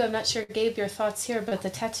curious too, I'm not sure, Gabe, your thoughts here, but the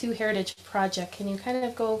Tattoo Heritage Project, can you kind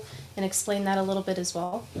of go and explain that a little bit as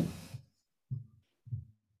well?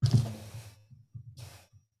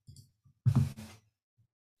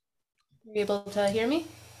 Are you able to hear me?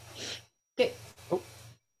 Okay. Oh,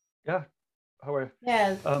 yeah. How are you?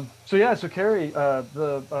 Yeah. So Carrie,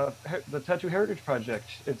 the Tattoo Heritage Project,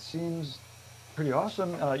 it seems pretty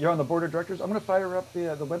awesome. You're on the board of directors. I'm going to fire up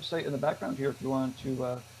the website in the background here if you want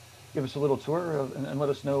to give us a little tour and let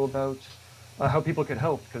us know about how people could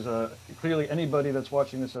help, because clearly anybody that's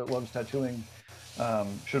watching this that loves tattooing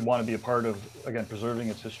should want to be a part of, again, preserving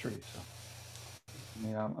its history. So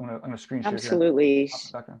yeah, I'm gonna screen share. Absolutely,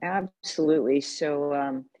 absolutely.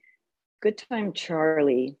 So Good Time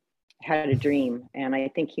Charlie had a dream, and I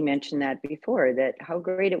think he mentioned that before, that how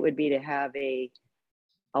great it would be to have a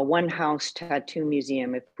one house tattoo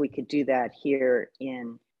museum if we could do that here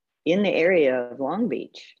in the area of Long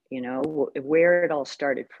Beach, you know, where it all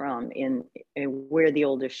started from, in where the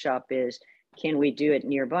oldest shop is. Can we do it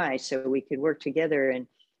nearby so we could work together and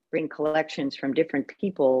bring collections from different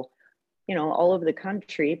people, you know, all over the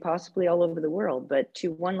country, possibly all over the world, but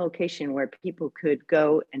to one location where people could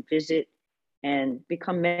go and visit and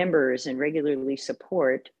become members and regularly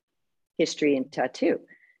support history and tattoo.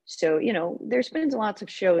 So, you know, there's been lots of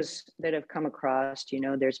shows that have come across, you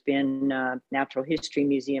know, there's been Natural History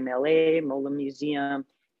Museum, LA, MoLA Museum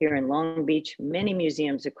here in Long Beach, many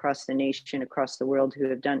museums across the nation, across the world who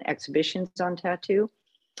have done exhibitions on tattoo.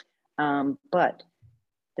 But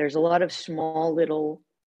there's a lot of small little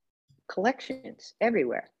collections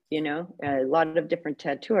everywhere, you know, a lot of different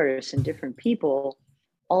tattoo artists and different people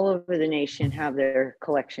all over the nation have their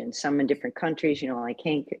collections, some in different countries, you know, like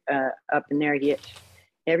Hank up in there,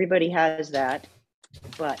 everybody has that.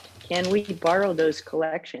 But can we borrow those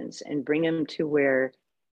collections and bring them to where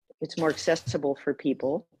it's more accessible for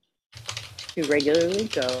people to regularly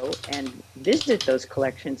go and visit those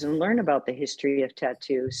collections and learn about the history of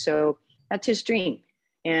tattoo? So that's his dream.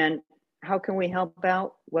 And how can we help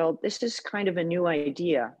out? Well, this is kind of a new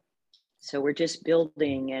idea. So we're just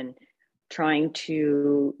building and trying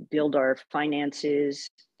to build our finances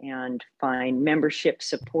and find membership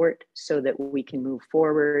support so that we can move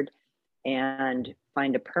forward and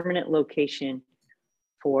find a permanent location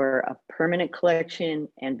for a permanent collection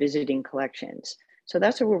and visiting collections. So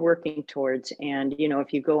that's what we're working towards. And, you know,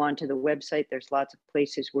 if you go onto the website, there's lots of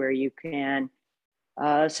places where you can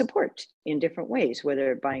support in different ways,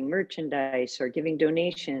 whether buying merchandise or giving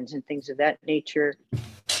donations and things of that nature.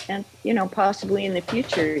 And, you know, possibly in the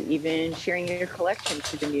future, even sharing your collection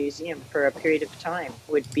to the museum for a period of time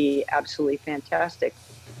would be absolutely fantastic.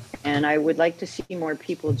 And I would like to see more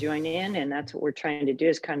people join in. And that's what we're trying to do,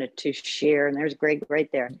 is kind of to share. And there's Greg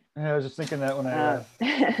right there. Yeah, I was just thinking that when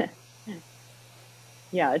I...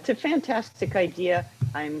 Yeah, it's a fantastic idea.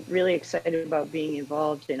 I'm really excited about being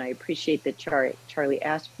involved, and I appreciate that Charlie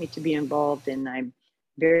asked me to be involved, and I'm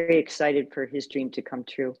very excited for his dream to come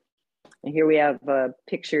true. And here we have a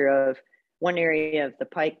picture of one area of the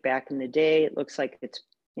Pike back in the day. It looks like it's,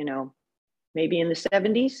 you know, maybe in the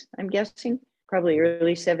 70s, I'm guessing, probably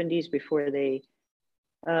early 70s, before they,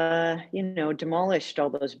 you know, demolished all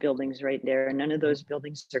those buildings right there. None of those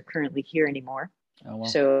buildings are currently here anymore. Oh, wow.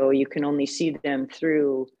 So you can only see them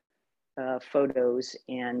through photos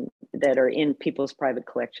and that are in people's private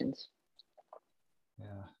collections. Yeah,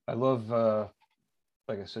 I love,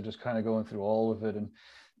 like I said, just kind of going through all of it. And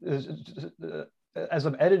as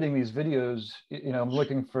I'm editing these videos, you know, I'm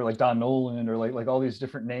looking for like Don Nolan or like all these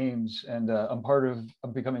different names, and I'm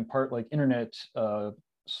becoming part like internet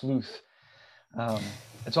sleuth.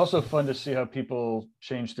 It's also fun to see how people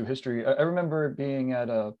change through history. I remember being at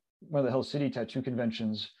one of the Hell City tattoo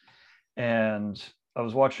conventions, and I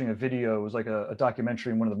was watching a video. It was like a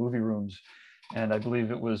documentary in one of the movie rooms, and I believe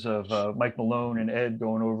it was of Mike Malone and Ed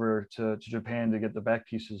going over to Japan to get the back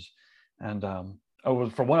pieces. And I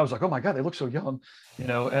was like, oh my God, they look so young, you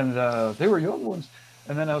know, and they were young ones.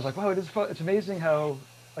 And then I was like, wow, it's amazing how,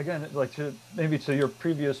 again, like to your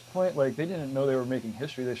previous point, like they didn't know they were making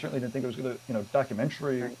history. They certainly didn't think it was going to, you know,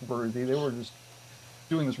 documentary worthy. They were just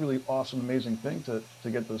doing this really awesome, amazing thing to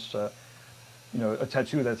get this, you know, a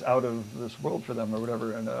tattoo that's out of this world for them or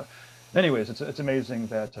whatever. And anyways, it's amazing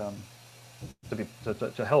that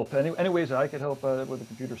to help any ways that I could help with the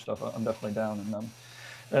computer stuff. I'm definitely down.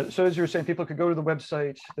 And so as you were saying, people could go to the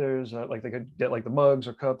website. There's like they could get like the mugs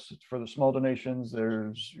or cups for the small donations.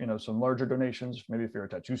 There's, you know, some larger donations, maybe if you're a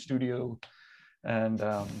tattoo studio. And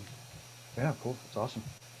yeah, cool. It's awesome.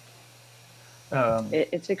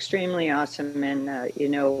 It's extremely awesome. And, you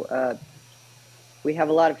know, we have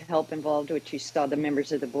a lot of help involved, which you saw the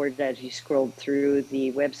members of the board as you scrolled through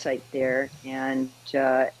the website there. And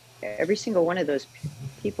every single one of those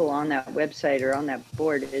people on that website or on that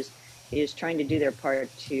board is trying to do their part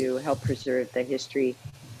to help preserve the history.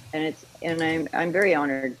 And I'm very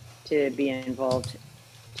honored to be involved,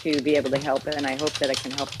 to be able to help, and I hope that I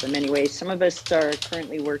can help in many ways. Some of us are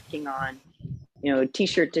currently working on, you know,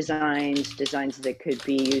 t-shirt designs that could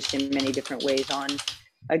be used in many different ways on,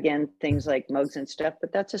 again, things like mugs and stuff,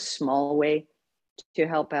 but that's a small way to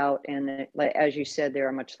help out. And as you said, there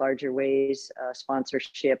are much larger ways,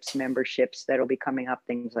 sponsorships, memberships that'll be coming up,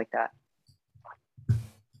 things like that.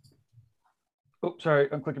 Oh, sorry,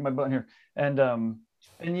 I'm clicking my button here. And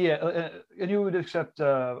yeah, and you would accept,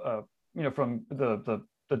 you know, from the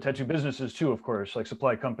tattoo businesses too, of course, like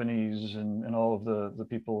supply companies and all of the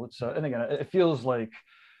people. It's and again, it feels like,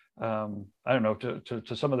 I don't know,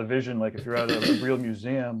 to some of the vision, like if you're at a real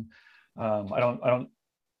museum,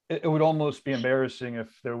 it would almost be embarrassing if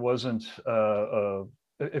there wasn't,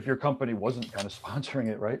 if your company wasn't kind of sponsoring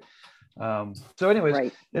it, right? So anyways,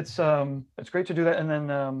 Right. It's great to do that. And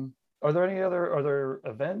then, are there any other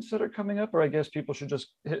events that are coming up, or I guess people should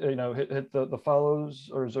just hit the follows,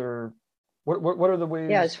 or is there, what are the ways?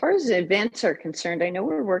 Yeah, as far as the events are concerned, I know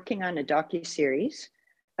we're working on a docu-series,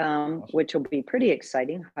 awesome, which will be pretty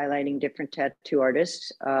exciting, highlighting different tattoo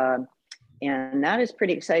artists. And that is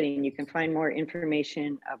pretty exciting. You can find more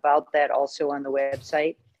information about that also on the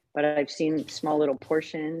website, but I've seen small little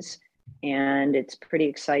portions and it's pretty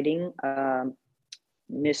exciting.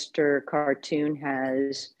 Mr. Cartoon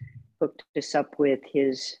has hooked us up with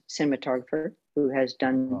his cinematographer who has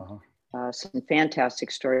done some fantastic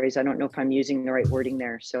stories. I don't know if I'm using the right wording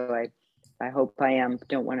there, so I hope I am.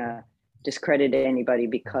 Don't want to discredit anybody,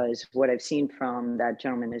 because what I've seen from that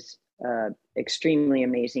gentleman is extremely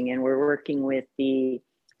amazing. And we're working with the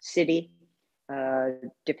city.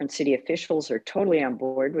 Different city officials are totally on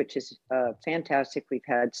board, which is fantastic. We've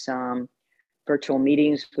had some virtual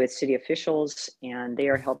meetings with city officials, and they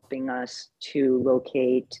are helping us to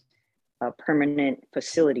locate a permanent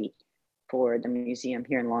facility for the museum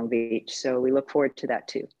here in Long Beach. So we look forward to that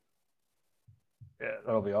too. Yeah,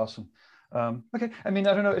 that'll be awesome. Okay, I mean,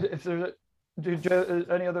 I don't know if there's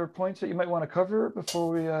any other points that you might want to cover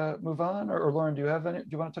before we move on, or Lauren, do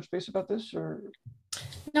you want to touch base about this, or?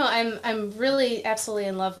 No, I'm really absolutely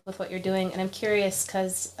in love with what you're doing, and I'm curious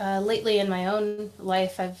because lately in my own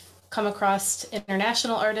life, I've come across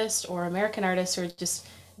international artists or American artists who are just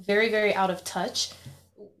very, very out of touch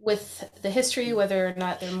with the history, whether or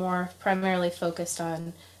not they're more primarily focused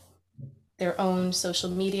on their own social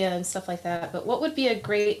media and stuff like that. But what would be a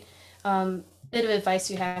great bit of advice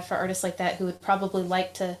you have for artists like that who would probably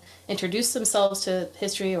like to introduce themselves to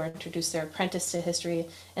history or introduce their apprentice to history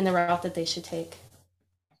in the route that they should take?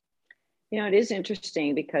 You know, it is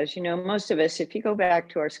interesting because, you know, most of us, if you go back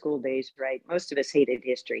to our school days, right, most of us hated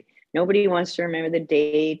history. Nobody wants to remember the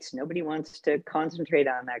dates. Nobody wants to concentrate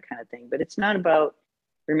on that kind of thing. But it's not about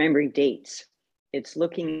remembering dates. It's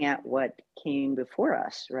looking at what came before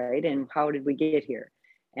us, right? And how did we get here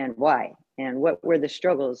and why? And what were the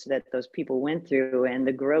struggles that those people went through and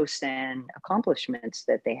the growth and accomplishments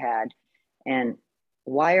that they had? And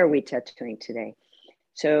why are we tattooing today?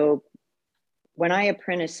 So when I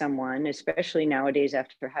apprentice someone, especially nowadays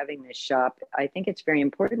after having this shop, I think it's very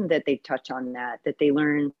important that they touch on that they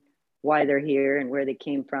learn why they're here and where they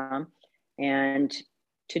came from, and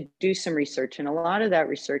to do some research. And a lot of that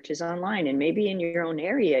research is online and maybe in your own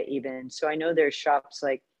area even. So I know there's shops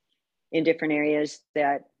like in different areas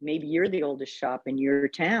that maybe you're the oldest shop in your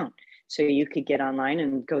town. So you could get online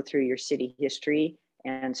and go through your city history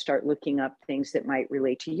and start looking up things that might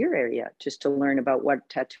relate to your area, just to learn about what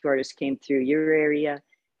tattoo artists came through your area,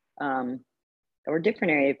 or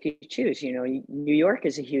different area if you choose. You know, New York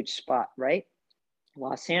is a huge spot, right?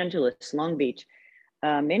 Los Angeles, Long Beach,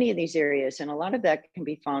 many of these areas, and a lot of that can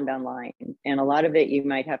be found online. And a lot of it, you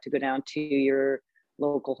might have to go down to your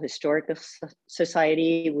local historical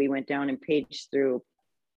society. We went down and paged through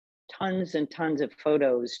tons and tons of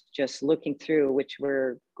photos, just looking through, which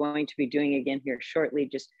we're going to be doing again here shortly,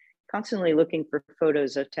 just constantly looking for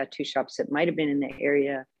photos of tattoo shops that might have been in the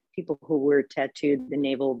area, people who were tattooed, the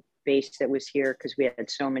naval base that was here, because we had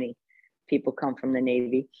so many people come from the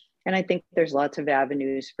Navy. And I think there's lots of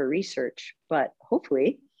avenues for research, but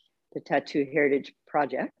hopefully the Tattoo Heritage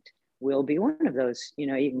Project will be one of those. You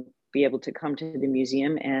know, you can be able to come to the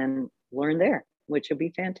museum and learn there, which will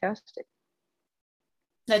be fantastic.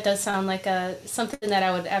 That does sound like something that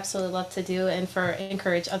I would absolutely love to do, and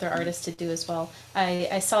encourage other artists to do as well.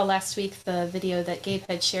 I saw last week the video that Gabe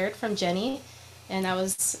had shared from Jenny, and that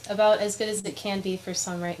was about as good as it can be for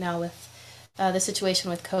some right now with the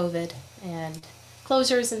situation with COVID and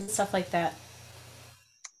closures and stuff like that.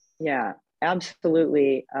 Yeah,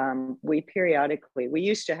 absolutely. We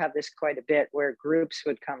used to have this quite a bit where groups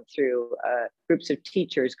would come through, groups of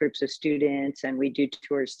teachers, groups of students, and we do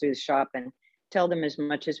tours through the shop and tell them as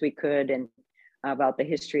much as we could and about the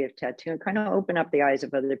history of tattoo, and kind of open up the eyes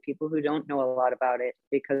of other people who don't know a lot about it.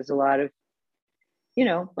 Because a lot of, you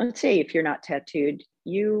know, let's say if you're not tattooed,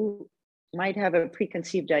 you might have a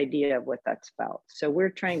preconceived idea of what that's about. So we're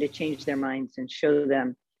trying to change their minds and show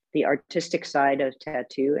them the artistic side of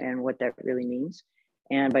tattoo and what that really means.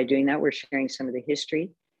 And by doing that, we're sharing some of the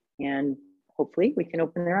history, and hopefully we can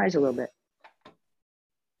open their eyes a little bit.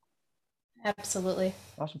 Absolutely.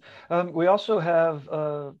 Awesome. We also have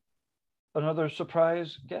another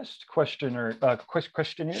surprise guest questionnaire.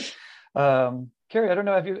 Carrie, I don't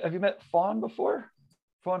know, have you met Fawn before?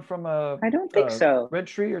 Fawn from I don't think so. Red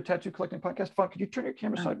Tree or Tattoo Collecting Podcast. Fawn, could you turn your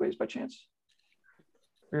camera sideways by chance?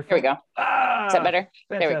 Here we go. Is that better? Fantastic.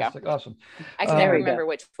 There we go. Awesome. I can never remember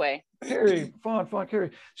which way. Carrie,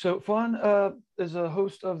 Carrie. So Fawn is a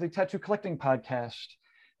host of the Tattoo Collecting Podcast,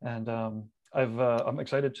 and I'm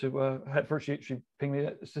excited to at first she pinged me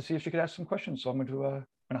to see if she could ask some questions. So I'm going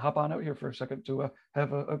to hop on out here for a second to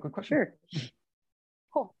have a good question. Sure.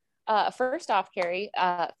 Cool. First off, Carrie,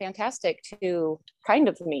 fantastic to kind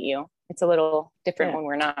of meet you. It's a little different when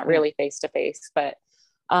we're not really face to face, but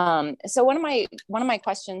so one of my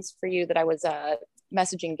questions for you that I was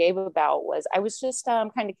messaging Gabe about was, I was just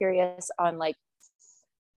kind of curious on like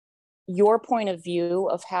your point of view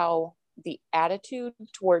of how the attitude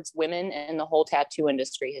towards women and the whole tattoo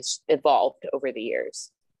industry has evolved over the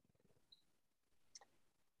years.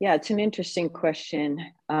 Yeah, it's an interesting question.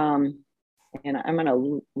 And I'm going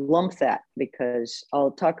to lump that because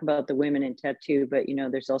I'll talk about the women in tattoo, but you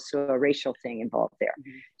know, there's also a racial thing involved there.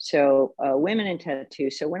 Mm-hmm. So women in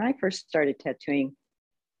tattoo. So when I first started tattooing,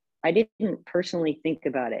 I didn't personally think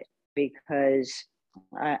about it because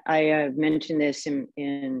I have mentioned this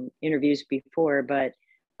in interviews before, but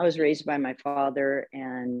I was raised by my father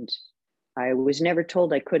and I was never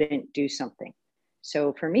told I couldn't do something.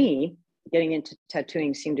 So for me, getting into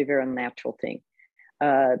tattooing seemed a very natural thing.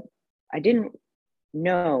 I didn't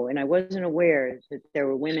know, and I wasn't aware that there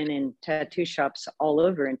were women in tattoo shops all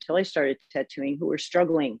over until I started tattooing who were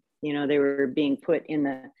struggling. You know, they were being put in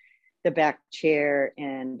the back chair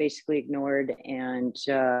and basically ignored and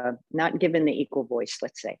not given the equal voice,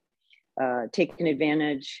 let's say, taken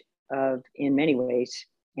advantage of in many ways.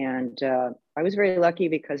 And I was very lucky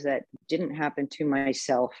because that didn't happen to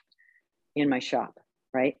myself in my shop,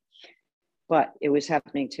 right? But it was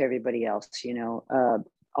happening to everybody else, you know,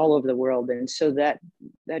 all over the world. And so that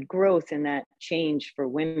growth and that change for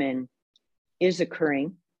women is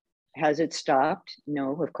occurring. Has it stopped?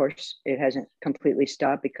 No, of course it hasn't completely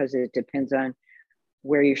stopped because it depends on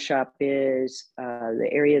where your shop is, the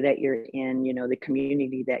area that you're in, you know, the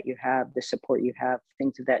community that you have, the support you have,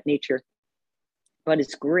 things of that nature. But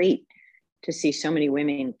it's great to see so many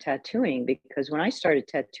women tattooing, because when I started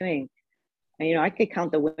tattooing, you know, I could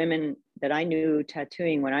count the women that I knew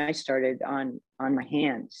tattooing when I started on my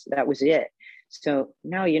hands. That was it. So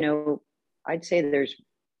now, you know, I'd say there's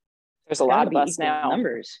a lot of us now.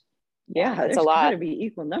 Numbers. Yeah, it's there's a lot. Got to be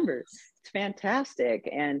equal numbers. It's fantastic.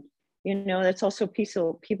 And, you know, that's also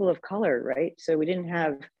people of color, right? So we didn't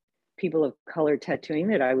have people of color tattooing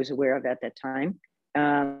that I was aware of at that time.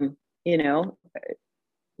 You know,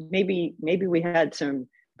 maybe we had some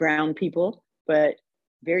brown people, but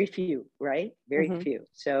very few, right? Very few.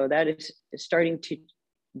 So that is starting to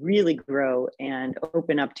really grow and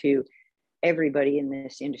open up to everybody in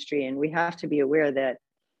this industry. And we have to be aware that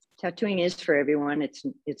tattooing is for everyone.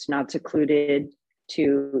 It's not secluded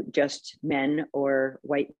to just men or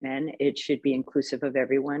white men. It should be inclusive of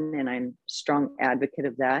everyone. And I'm a strong advocate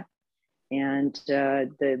of that. And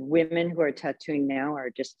the women who are tattooing now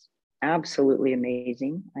are just absolutely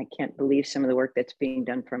amazing. I can't believe some of the work that's being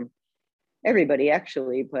done from everybody,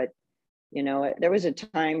 actually. But, you know, there was a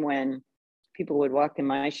time when people would walk in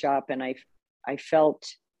my shop and I felt,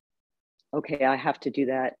 okay, I have to do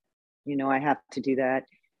that. You know, I have to do that.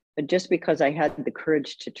 But just because I had the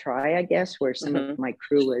courage to try, I guess, where some of my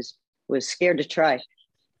crew was scared to try.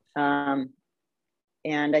 And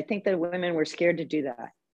I think that women were scared to do that.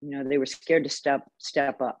 You know, they were scared to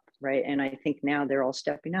step up, right? And I think now they're all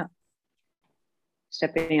stepping up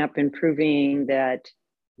and proving that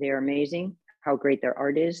they're amazing, how great their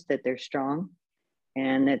art is, that they're strong,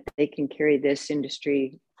 and that they can carry this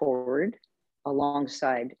industry forward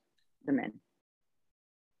alongside the men.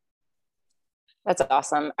 That's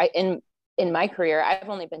awesome. In my career, I've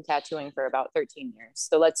only been tattooing for about 13 years.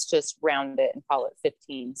 So let's just round it and call it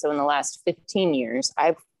 15. So in the last 15 years,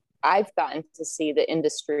 I've gotten to see the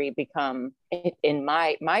industry become, in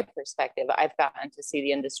my perspective, I've gotten to see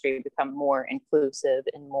the industry become more inclusive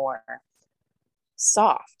and more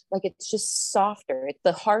soft. Like, it's just softer.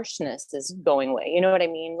 The harshness is going away. You know what I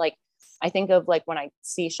mean? Like, I think of like when I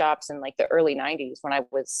see shops in like the early 90s when I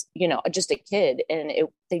was, you know, just a kid, and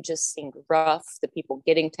they just seemed rough. The people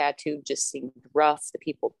getting tattooed just seemed rough. The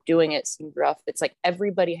people doing it seemed rough. It's like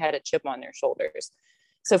everybody had a chip on their shoulders.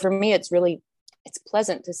 So for me, it's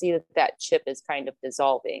pleasant to see that chip is kind of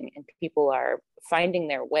dissolving and people are finding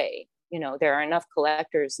their way. You know, there are enough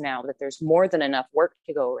collectors now that there's more than enough work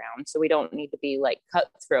to go around. So we don't need to be like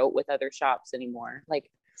cutthroat with other shops anymore.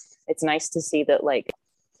 Like, it's nice to see that, like,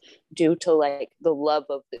 due to like the love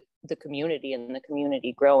of the community and the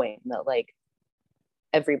community growing, that like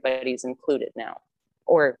everybody's included now,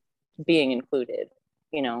 or being included.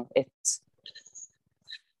 You know, it's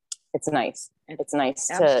nice. It's nice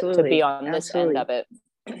to be on this end of it.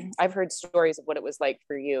 I've heard stories of what it was like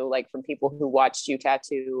for you, like from people who watched you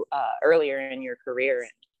tattoo earlier in your career,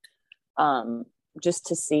 and just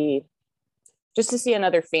to see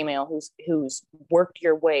another female who's worked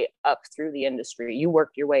your way up through the industry. You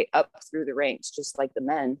worked your way up through the ranks, just like the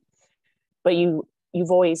men, but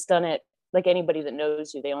you've always done it. Like, anybody that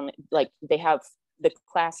knows you, they have the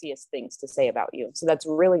classiest things to say about you. So that's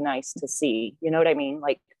really nice to see. You know what I mean?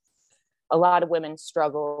 Like, a lot of women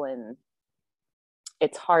struggle, and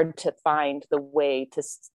it's hard to find the way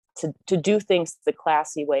to do things the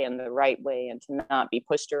classy way and the right way, and to not be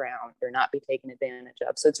pushed around or not be taken advantage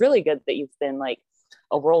of. So it's really good that you've been like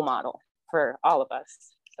a role model for all of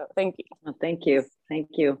us. So thank you. Well, thank you. Thank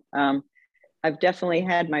you. I've definitely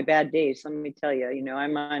had my bad days. Let me tell you, you know,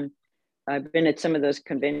 I've been at some of those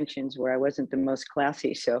conventions where I wasn't the most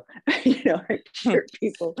classy. So, you know, I'm sure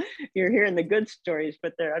you're hearing the good stories,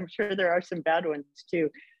 but I'm sure there are some bad ones too.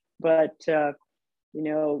 But, you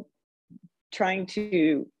know, trying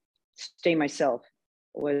to stay myself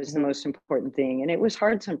was the most important thing. And it was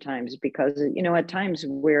hard sometimes because, you know, at times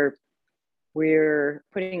we're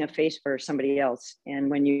putting a face for somebody else. And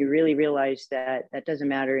when you really realize that doesn't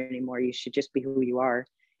matter anymore, you should just be who you are.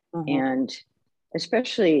 And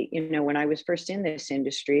especially, you know, when I was first in this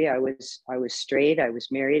industry, I was straight, I was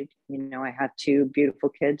married, you know, I had 2 beautiful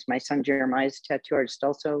kids. My son Jeremiah is a tattoo artist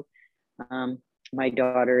also. My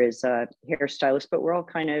daughter is a hairstylist, but we're all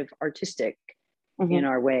kind of artistic in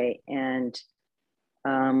our way. And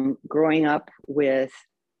growing up with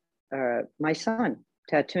my son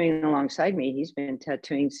tattooing alongside me, he's been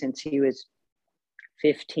tattooing since he was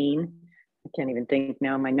 15. I can't even think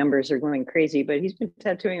now, my numbers are going crazy, but he's been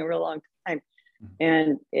tattooing a real long time.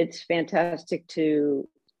 And it's fantastic to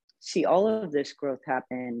see all of this growth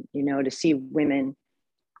happen, you know, to see women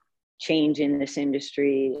change in this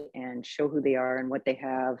industry and show who they are and what they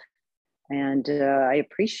have. And I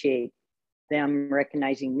appreciate them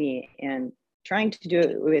recognizing me and trying to do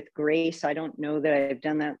it with grace. I don't know that I've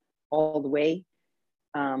done that all the way.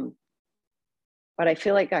 But I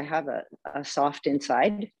feel like I have a soft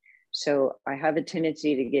inside. So I have a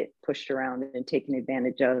tendency to get pushed around and taken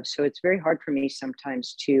advantage of. So it's very hard for me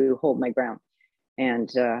sometimes to hold my ground and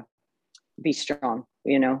be strong.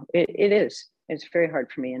 You know, it is. It's very hard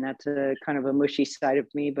for me. And that's a kind of a mushy side of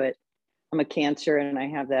me, but I'm a Cancer and I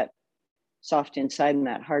have that soft inside and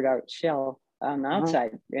that hard out shell on the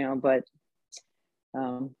outside, you know, but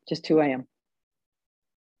just who I am.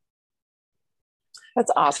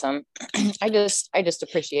 That's awesome. I just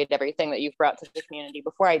appreciate everything that you've brought to the community.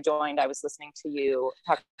 Before I joined, I was listening to you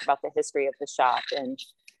talk about the history of the shop. And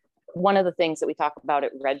one of the things that we talk about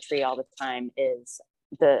at Red Tree all the time is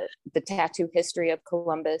the tattoo history of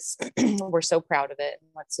Columbus. We're so proud of it.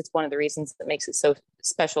 It's one of the reasons that makes it so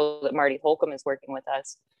special that Marty Holcomb is working with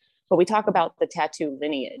us. But we talk about the tattoo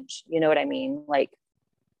lineage. You know what I mean? Like,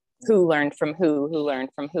 who learned from who learned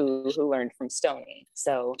from who learned from Stoney.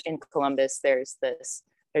 So in Columbus, there's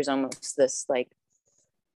almost this like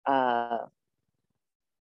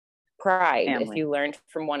pride Family. if you learned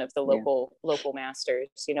from one of the local masters,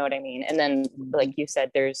 you know what I mean? And then like you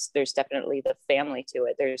said, there's definitely the family to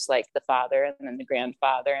it. There's like the father and then the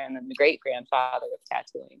grandfather and then the great grandfather of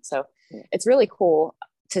tattooing. So it's really cool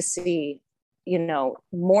to see, you know,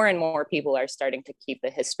 more and more people are starting to keep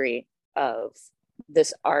the history of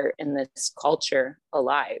this art and this culture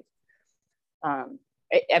alive.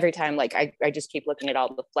 Every time, like I just keep looking at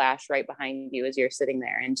all the flash right behind you as you're sitting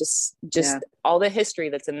there, and just all the history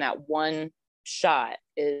that's in that one shot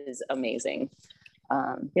is amazing.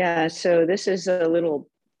 So this is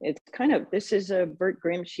this is a Burt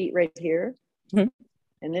Grimm sheet right here. Mm-hmm.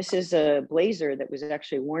 And this is a blazer that was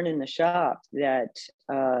actually worn in the shop that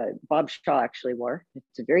Bob Shaw actually wore.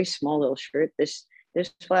 It's a very small little shirt. This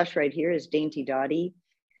flash right here is Dainty Dottie.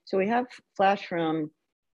 So we have flash from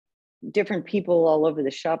different people all over the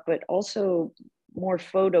shop, but also more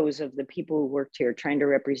photos of the people who worked here, trying to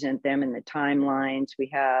represent them in the timelines. We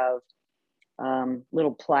have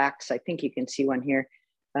little plaques. I think you can see one here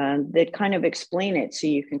that kind of explain it. So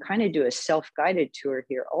you can kind of do a self-guided tour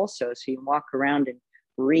here also. So you can walk around and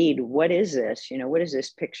read, what is this? You know, what is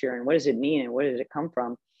this picture and what does it mean and where does it come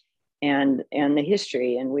from? And the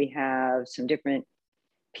history. And we have some different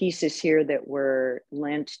pieces here that were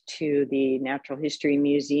lent to the Natural History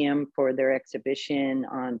Museum for their exhibition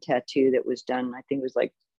on tattoo that was done, I think it was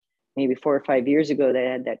like maybe 4 or 5 years ago. They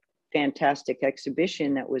had that fantastic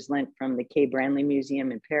exhibition that was lent from the Kay Branly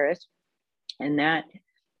Museum in Paris. And that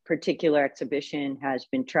particular exhibition has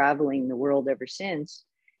been traveling the world ever since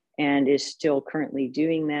and is still currently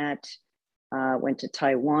doing that. Went to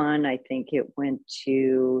Taiwan. I think it went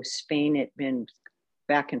to Spain. It's been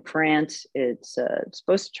back in France. It's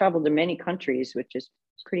supposed to travel to many countries, which is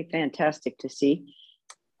pretty fantastic to see.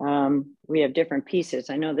 We have different pieces.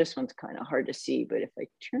 I know this one's kind of hard to see, but if I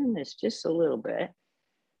turn this just a little bit,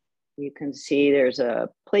 you can see there's a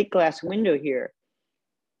plate glass window here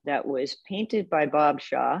that was painted by Bob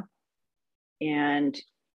Shaw and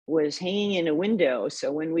was hanging in a window.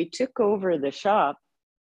 So when we took over the shop,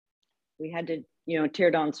 we had to, you know,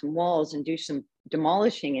 tear down some walls and do some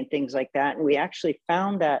demolishing and things like that. And we actually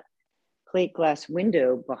found that plate glass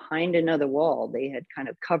window behind another wall. They had kind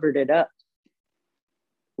of covered it up.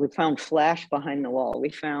 We found flash behind the wall. We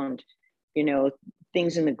found, you know,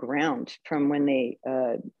 things in the ground from when they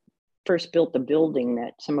first built the building,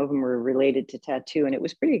 that some of them were related to tattoo. And it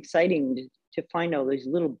was pretty exciting to find all these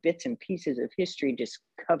little bits and pieces of history just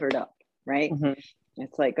covered up, right? Mm-hmm.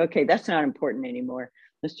 It's like, okay, that's not important anymore.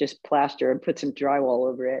 Let's just plaster and put some drywall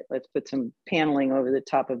over it. Let's put some paneling over the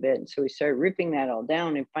top of it. And so we started ripping that all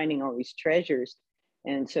down and finding all these treasures.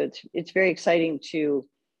 And so it's very exciting to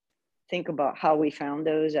think about how we found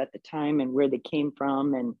those at the time and where they came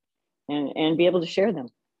from and be able to share them.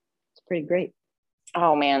 It's pretty great.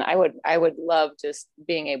 Oh man, I would love just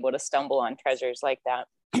being able to stumble on treasures like that.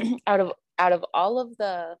 out of all of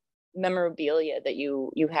the memorabilia that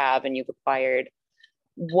you have and you've acquired,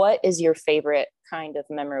 what is your favorite kind of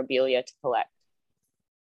memorabilia to collect?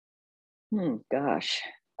 Gosh,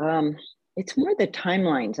 it's more the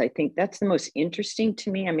timelines. I think that's the most interesting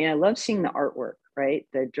to me. I mean, I love seeing the artwork, right?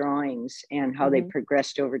 The drawings and how they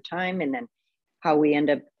progressed over time, and then how we end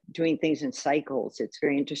up doing things in cycles. It's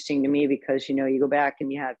very interesting to me because, you know, you go back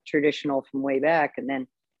and you have traditional from way back, and then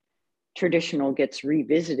traditional gets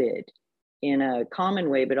revisited in a common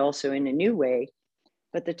way, but also in a new way.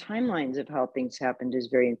 But the timelines of how things happened is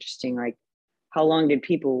very interesting. Like, how long did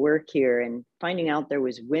people work here? And finding out there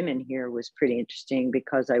was women here was pretty interesting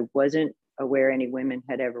because I wasn't aware any women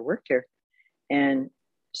had ever worked here. And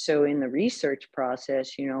so in the research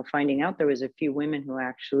process, you know, finding out there was a few women who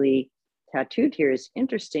actually tattooed here is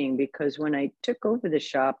interesting, because when I took over the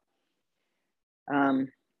shop,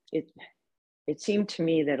 it seemed to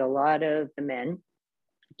me that a lot of the men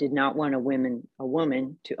did not want a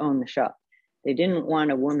woman to own the shop. They didn't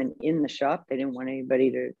want a woman in the shop. They didn't want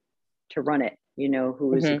anybody to run it, you know, who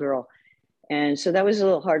was a girl. And so that was a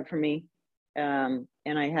little hard for me. And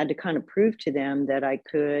I had to kind of prove to them that I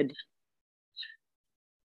could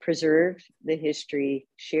preserve the history,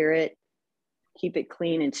 share it, keep it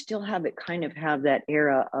clean, and still have it kind of have that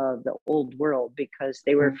era of the old world, because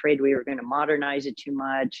they were afraid we were going to modernize it too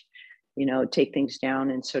much, you know, take things down.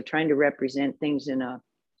 And so trying to represent things in a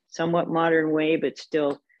somewhat modern way, but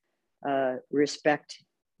still respect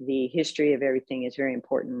the history of everything is very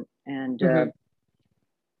important. And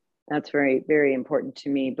that's very, very important to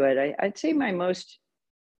me. But I'd say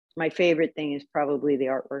my favorite thing is probably the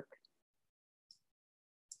artwork.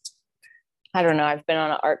 I don't know. I've been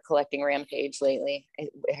on an art collecting rampage lately.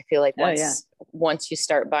 I feel like once you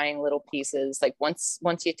start buying little pieces, like once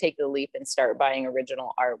you take the leap and start buying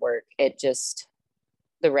original artwork, it just,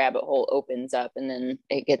 the rabbit hole opens up, and then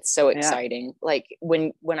it gets so exciting. Like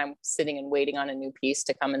when I'm sitting and waiting on a new piece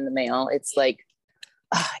to come in the mail, it's like,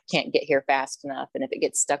 I can't get here fast enough. And if it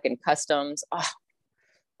gets stuck in customs,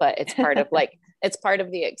 but it's part of it's part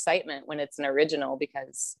of the excitement when it's an original,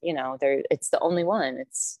 because, you know, it's the only one.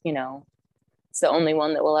 It's, you know, it's the only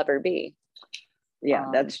one that will ever be. Yeah,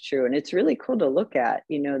 that's true. And it's really cool to look at,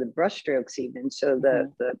 you know, the brush strokes even. So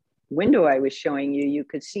the window I was showing you, you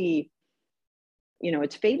could see, you know,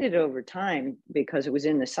 it's faded over time because it was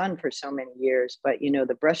in the sun for so many years, but, you know,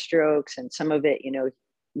 the brush strokes and some of it, you know,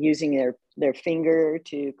 using their finger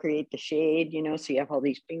to create the shade, you know, so you have all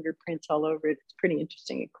these fingerprints all over it. It's pretty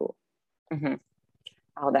interesting and cool.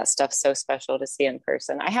 Oh, that stuff's so special to see in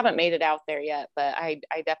person. I haven't made it out there yet, but I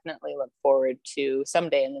definitely look forward to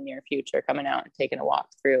someday in the near future coming out and taking a walk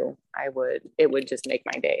through. It would just make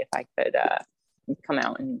my day if I could come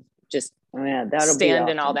out and just stand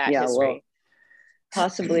in all that history. Well,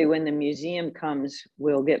 possibly when the museum comes,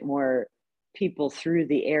 we'll get more people through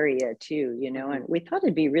the area too, you know, and we thought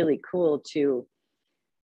it'd be really cool to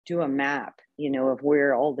do a map, you know, of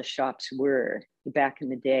where all the shops were back in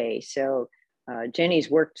the day. So Jenny's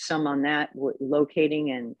worked some on that,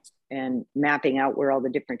 locating and mapping out where all the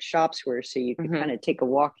different shops were, so you could kind of take a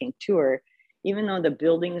walking tour. Even though the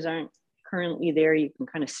buildings aren't currently there, you can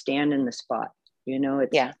kind of stand in the spot, you know.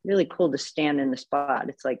 It's really cool to stand in the spot.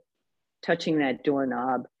 It's like touching that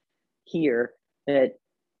doorknob here that,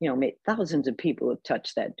 you know, thousands of people have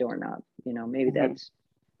touched that doorknob, you know. Maybe that's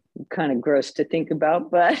kind of gross to think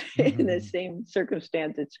about, but in the same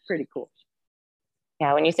circumstance, it's pretty cool.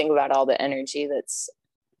 Yeah, when you think about all the energy that's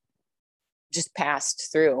just passed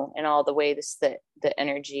through and all the ways that the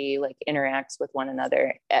energy like interacts with one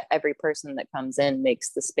another, every person that comes in makes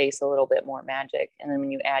the space a little bit more magic. And then when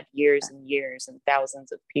you add years and years and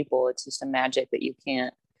thousands of people, it's just a magic that you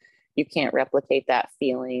can't replicate that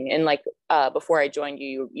feeling. And like before I joined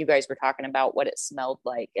you guys were talking about what it smelled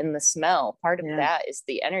like, and the smell, part of that is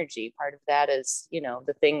the energy. Part of that is, you know,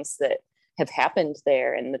 the things that have happened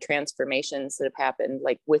there and the transformations that have happened,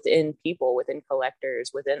 like within people, within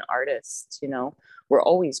collectors, within artists. You know, we're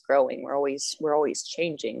always growing, we're always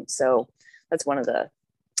changing. So that's one of the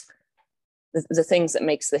things that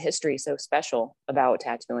makes the history so special about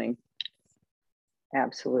tattooing.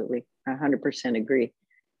 Absolutely, 100% agree.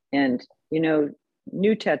 And, you know,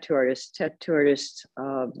 new tattoo artists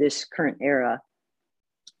of this current era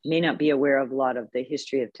may not be aware of a lot of the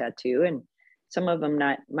history of tattoo, and some of them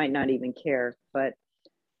might not even care, but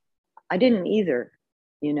I didn't either.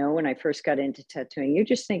 You know, when I first got into tattooing, you're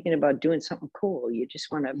just thinking about doing something cool. You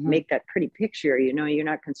just want to make that pretty picture, you know, you're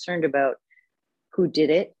not concerned about who did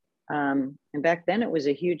it. And back then it was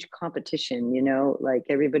a huge competition, you know, like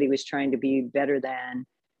everybody was trying to be better than,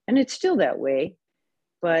 and it's still that way.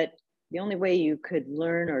 But the only way you could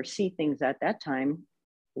learn or see things at that time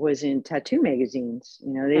was in tattoo magazines.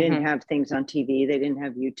 You know, they didn't have things on TV. They didn't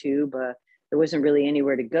have YouTube. There wasn't really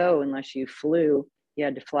anywhere to go unless you flew. You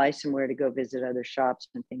had to fly somewhere to go visit other shops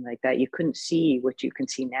and things like that. You couldn't see what you can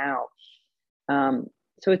see now.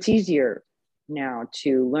 So it's easier now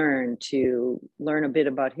to learn a bit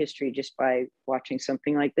about history just by watching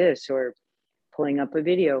something like this or pulling up a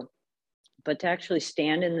video. But to actually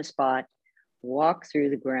stand in the spot, walk through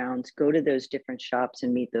the grounds, go to those different shops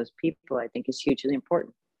and meet those people, I think is hugely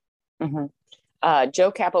important.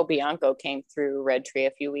 Joe Capobianco came through Red Tree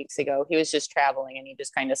a few weeks ago. He was just traveling and he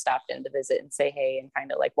just kind of stopped in to visit and say hey and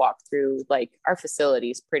kind of like walk through. Like our facility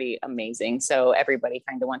is pretty amazing, so everybody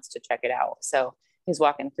kind of wants to check it out. So he's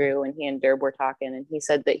walking through, and he and Derb were talking, and he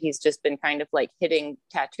said that he's just been kind of like hitting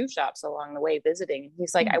tattoo shops along the way visiting.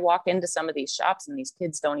 He's like, I walk into some of these shops and these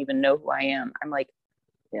kids don't even know who I am. I'm like,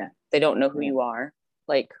 yeah, they don't know who you are.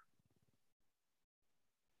 Like,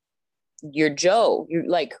 you're Joe. You're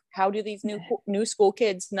like, how do these new school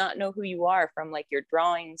kids not know who you are from like your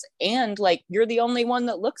drawings? And like, you're the only one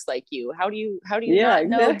that looks like you. How do you not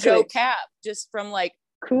know Joe Cap just from like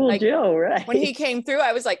cool like, Joe, right? When he came through,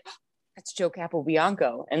 I was like, that's Joe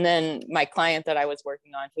Capobianco. And then my client that I was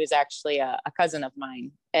working on, who is actually a cousin of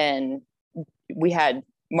mine, and we had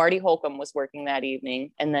Marty Holcomb was working that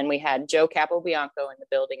evening, and then we had Joe Capobianco in the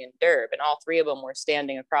building in Derb, and all three of them were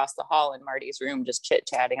standing across the hall in Marty's room just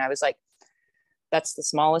chit-chatting. I was like, that's the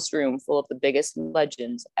smallest room full of the biggest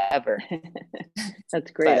legends ever.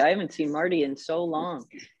 That's great. I haven't seen Marty in so long.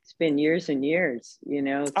 It's been years and years, you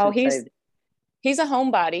know. Oh, he's a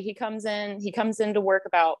homebody. He comes in to work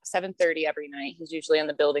about 7:30 every night. He's usually in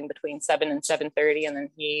the building between 7 and 7:30, and then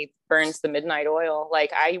he burns the midnight oil.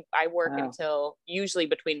 Like I work until usually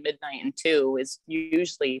between midnight and 2 is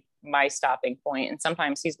usually my stopping point. And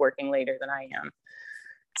sometimes he's working later than I am.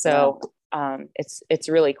 So it's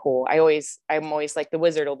really cool. I'm always like, the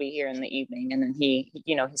wizard will be here in the evening, and then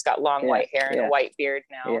he's got long white hair and a white beard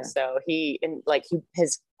now. Yeah. So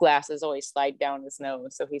his glasses always slide down his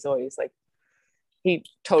nose. So he's always like, he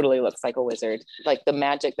totally looks like a wizard, like the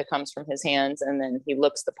magic that comes from his hands. And then he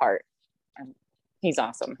looks the part. He's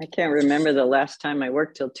awesome. I can't remember the last time I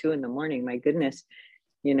worked till 2 a.m. My goodness.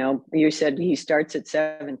 You know, you said he starts at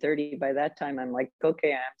 7:30. By that time, I'm like,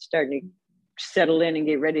 okay, I'm starting to settle in and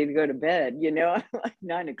get ready to go to bed, you know, like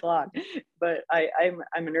 9 o'clock. But I'm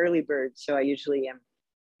an early bird. So I usually am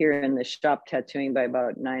here in the shop tattooing by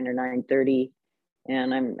about 9 or 9:30.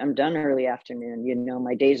 And I'm done early afternoon. You know,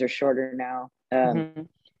 my days are shorter now.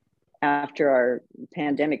 After our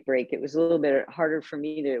pandemic break, it was a little bit harder for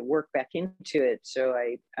me to work back into it. So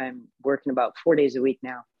I'm working about 4 days a week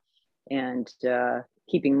now, and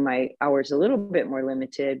keeping my hours a little bit more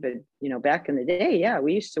limited. But, you know, back in the day,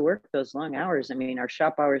 we used to work those long hours. I mean, our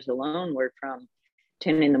shop hours alone were from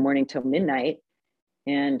 10 in the morning till midnight.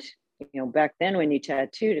 And, you know, back then when you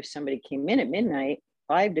tattooed, if somebody came in at midnight,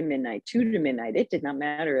 5 to midnight, 2 to midnight, it did not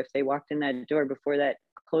matter if they walked in that door before that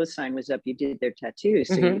close sign was up, you did their tattoos.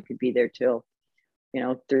 So you could be there till, you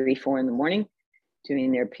know, 3, 4 in the morning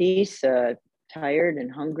doing their piece, tired and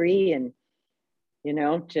hungry, and, you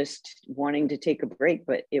know, just wanting to take a break.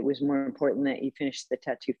 But it was more important that you finish the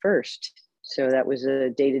tattoo first. So that was a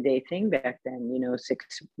day-to-day thing back then, you know,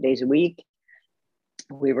 6 days a week.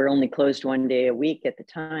 We were only closed 1 day a week at the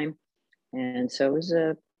time. And so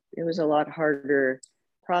it was a lot harder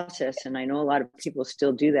process. And I know a lot of people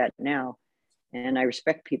still do that now. And I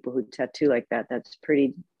respect people who tattoo like that. That's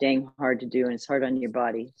pretty dang hard to do, and it's hard on your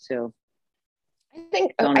body. So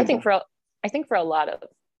I think for a lot of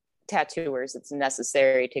tattooers, it's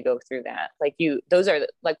necessary to go through that. Like those are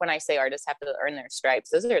like, when I say artists have to earn their stripes,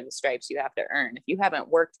 those are the stripes you have to earn. If you haven't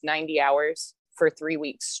worked 90 hours for 3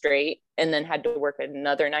 weeks straight, and then had to work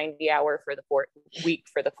another 90 hour for the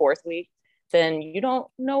fourth week, then you don't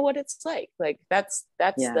know what it's like. Like that's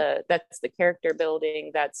the character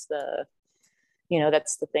building. That's the, you know,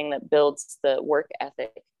 that's the thing that builds the work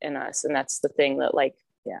ethic in us. And that's the thing that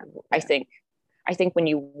I think when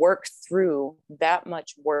you work through that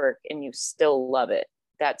much work and you still love it,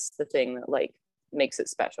 that's the thing that like makes it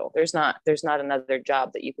special. There's not another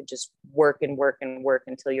job that you could just work and work and work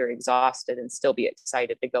until you're exhausted and still be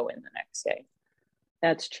excited to go in the next day.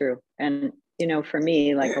 That's true. And, you know, for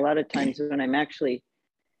me, like a lot of times when I'm actually,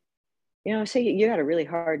 you know, say you had a really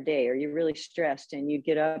hard day or you're really stressed, and you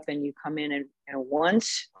get up and you come in, and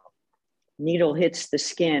once needle hits the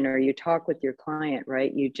skin or you talk with your client,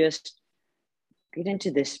 right, you just get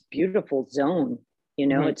into this beautiful zone. You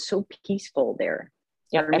know, it's so peaceful there.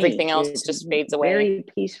 Yeah, everything else just fades away. Very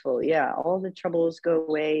peaceful. Yeah, all the troubles go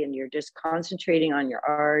away, and you're just concentrating on your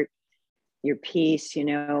art, your piece, you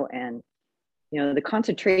know. And, you know, the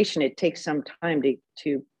concentration, it takes some time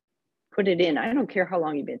to put it in. I don't care how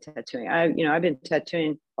long you've been tattooing. I've been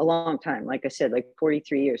tattooing a long time, like I said, like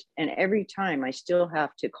 43 years. And every time I still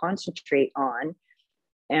have to concentrate on,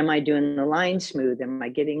 am I doing the line smooth? Am I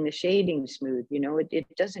getting the shading smooth? You know, it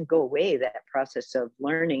doesn't go away, that process of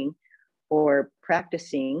learning or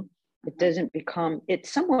practicing. It doesn't become,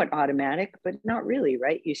 it's somewhat automatic, but not really,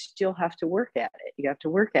 right? You still have to work at it. You have to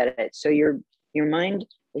work at it. So your mind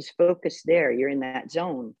is focused there. You're in that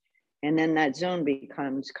zone. And then that zone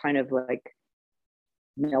becomes kind of like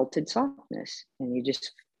melted softness, and you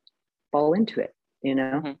just fall into it, you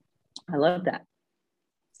know? I love that.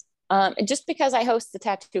 Just because I host the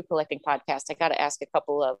tattoo collecting podcast, I got to ask a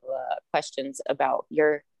couple of questions about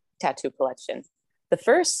your tattoo collection. The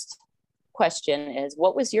first question is,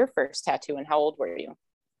 what was your first tattoo and how old were you?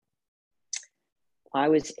 I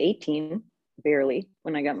was 18, barely,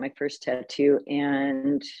 when I got my first tattoo,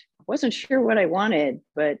 and I wasn't sure what I wanted,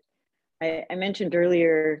 but I mentioned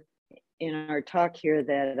earlier in our talk here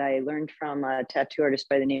that I learned from a tattoo artist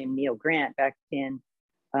by the name of Neil Grant back in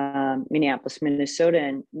Minneapolis, Minnesota.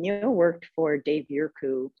 And Neil worked for Dave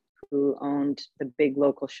Yurku, who owned the big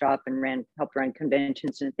local shop and helped run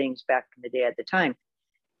conventions and things back in the day at the time.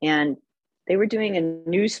 And they were doing a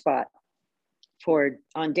news spot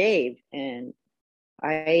on Dave. And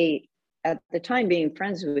I, at the time, being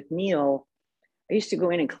friends with Neil, I used to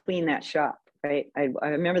go in and clean that shop, right? I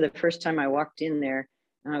remember the first time I walked in there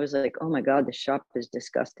and I was like, oh my God, the shop is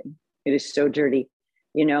disgusting. It is so dirty.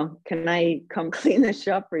 Can I come clean the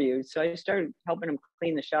shop for you? So I started helping him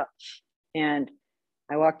clean the shop. And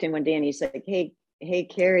I walked in one day and he's like, hey,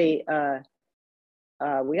 Carrie,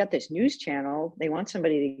 we got this news channel. They want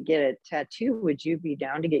somebody to get a tattoo. Would you be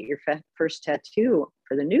down to get your first tattoo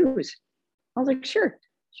for the news? I was like, sure,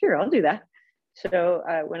 I'll do that. So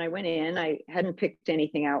when I went in, I hadn't picked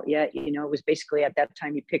anything out yet. It was basically at that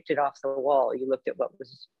time you picked it off the wall. You looked at what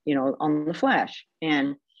was, on the flash.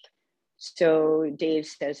 And so Dave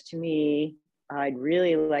says to me, I'd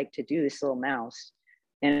really like to do this little mouse.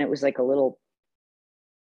 And it was like a little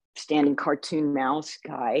standing cartoon mouse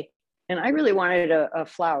guy. And I really wanted a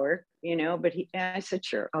flower, but I said,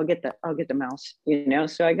 sure, I'll get the mouse,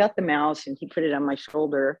 So I got the mouse and he put it on my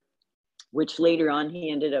shoulder, which later on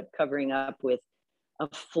he ended up covering up with a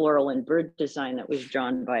floral and bird design that was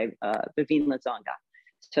drawn by Vivine Lazonga.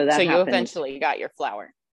 So you eventually got your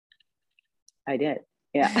flower. I did.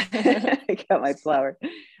 Yeah, I got my flower.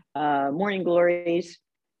 Morning Glories.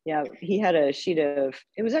 Yeah, he had a sheet of,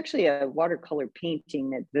 it was actually a watercolor painting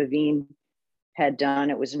that Vivine had done.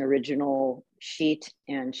 It was an original sheet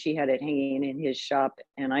and she had it hanging in his shop.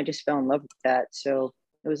 And I just fell in love with that. So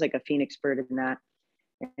it was like a phoenix bird in that.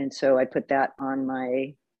 And so I put that on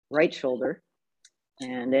my right shoulder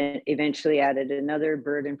and then eventually added another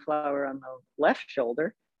bird and flower on the left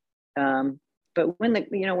shoulder. But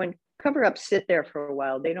when cover-ups sit there for a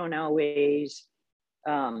while, they don't always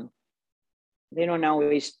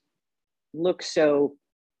look so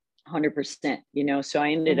 100%, so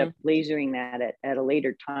I ended up lasering that at a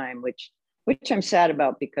later time, which I'm sad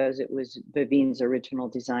about because it was Vivine's original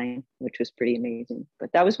design, which was pretty amazing.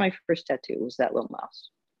 But that was my first tattoo, was that little mouse.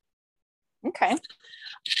 Okay.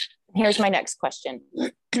 Here's my next question.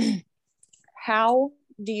 How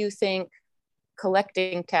do you think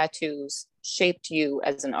collecting tattoos shaped you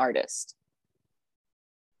as an artist?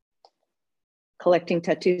 Collecting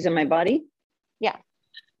tattoos on my body? Yeah.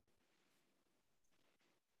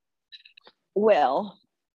 Well,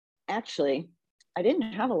 actually, I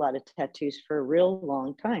didn't have a lot of tattoos for a real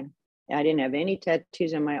long time. I didn't have any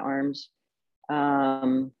tattoos on my arms.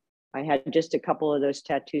 I had just a couple of those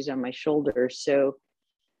tattoos on my shoulder. So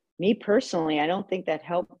me personally, I don't think that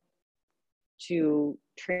helped to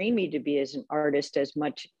train me to be as an artist as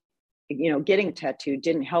much. Getting tattooed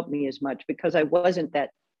didn't help me as much because I wasn't that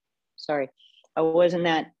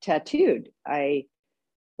tattooed. I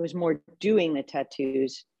was more doing the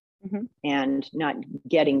tattoos and not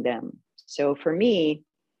getting them. So for me,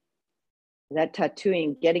 that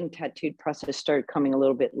getting tattooed process started coming a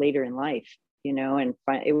little bit later in life, and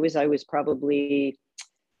I was probably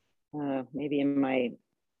I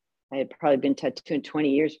had probably been tattooing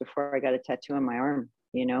 20 years before I got a tattoo on my arm,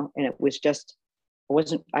 and it was just,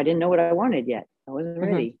 I didn't know what I wanted yet. I wasn't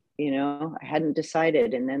ready, I hadn't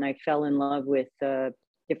decided. And then I fell in love with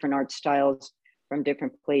different art styles from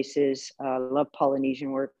different places. Love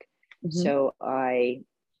Polynesian work. So I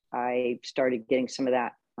started getting some of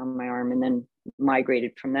that on my arm and then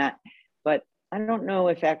migrated from that. But I don't know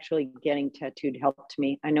if actually getting tattooed helped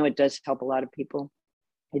me. I know it does help a lot of people.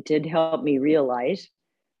 It did help me realize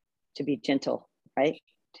to be gentle, right?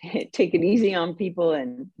 Take it easy on people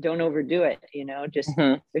and don't overdo it.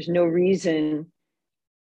 There's no reason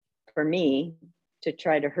for me to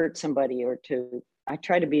try to hurt somebody I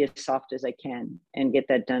try to be as soft as I can and get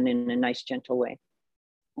that done in a nice, gentle way.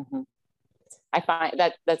 I find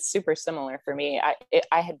that's super similar for me. I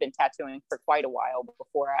had been tattooing for quite a while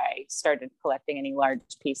before I started collecting any large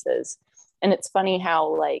pieces. And it's funny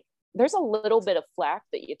how there's a little bit of flack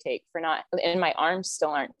that you take for not, and my arms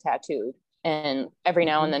still aren't tattooed. And every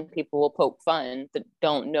now and then people will poke fun that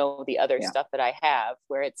don't know the other stuff that I have,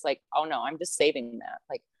 where it's like, oh no, I'm just saving that.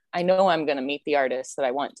 I know I'm going to meet the artist that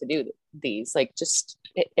I want to do these,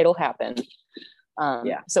 it'll happen.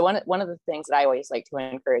 So one of the things that I always like to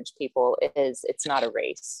encourage people is it's not a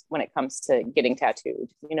race when it comes to getting tattooed.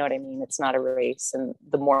 You know what I mean? It's not a race. And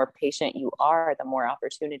the more patient you are, the more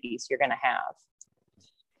opportunities you're going to have.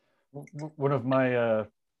 One of my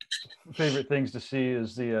favorite things to see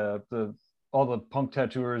is the all the punk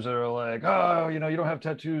tattooers that are like, oh, you don't have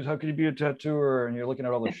tattoos. How can you be a tattooer? And you're looking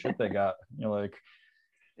at all the shit they got. You're like,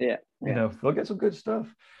 they'll get some good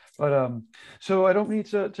stuff. But so I don't mean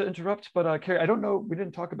to interrupt, but Carrie, I don't know, we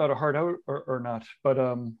didn't talk about a hard out or not,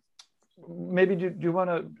 but maybe do you want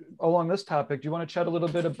to, along this topic, do you want to chat a little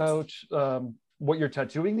bit about what you're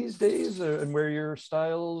tattooing these days and where your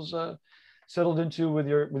styles settled into with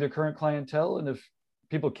your current clientele, and if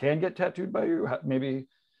people can get tattooed by you, maybe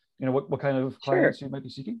what kind of clients you might be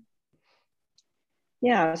seeking?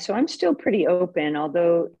 Yeah, so I'm still pretty open,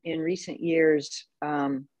 although in recent years,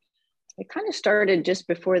 it kind of started just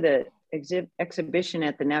before the exhibition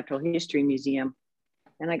at the Natural History Museum.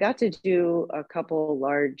 And I got to do a couple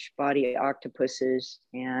large body octopuses,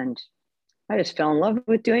 and I just fell in love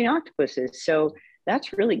with doing octopuses. So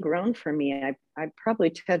that's really grown for me. I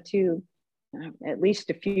probably tattoo at least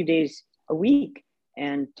a few days a week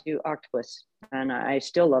and do octopus, and I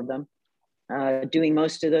still love them. Doing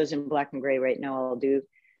most of those in black and gray right now. I'll do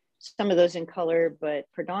some of those in color, but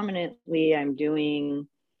predominantly I'm doing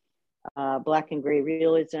black and gray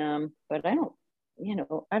realism. But I don't,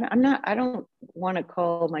 I don't want to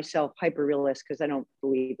call myself hyper realist because I don't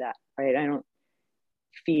believe that, right? I don't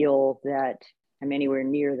feel that I'm anywhere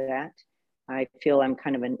near that. I feel I'm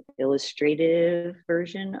kind of an illustrative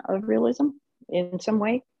version of realism in some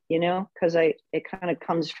way, because it kind of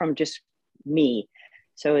comes from just me.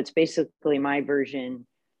 So it's basically my version,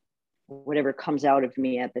 whatever comes out of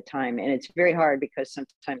me at the time. And it's very hard because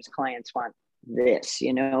sometimes clients want this,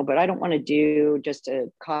 but I don't want to do just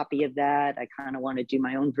a copy of that. I kind of want to do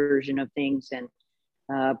my own version of things and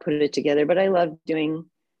put it together. But I love doing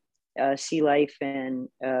sea life and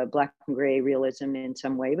black and gray realism in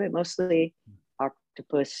some way, but mostly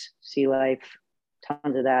octopus, sea life,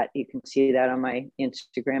 tons of that. You can see that on my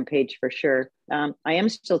Instagram page for sure. I am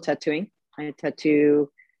still tattooing. I tattoo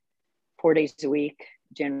 4 days a week,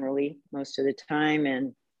 generally, most of the time.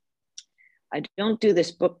 And I don't do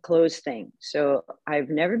this book close thing. So I've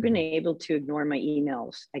never been able to ignore my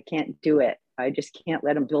emails. I can't do it. I just can't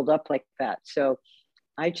let them build up like that. So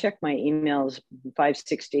I check my emails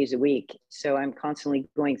 5-6 days a week. So I'm constantly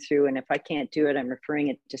going through, and if I can't do it, I'm referring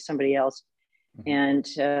it to somebody else. And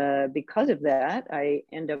because of that, I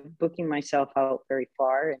end up booking myself out very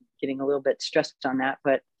far and getting a little bit stressed on that.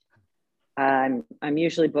 But I'm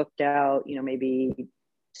usually booked out, maybe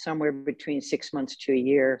somewhere between 6 months to a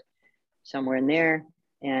year, somewhere in there.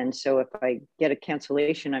 And so if I get a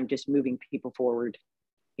cancellation, I'm just moving people forward,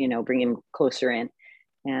 bringing them closer in.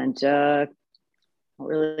 And I don't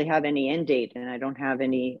really have any end date, and I don't have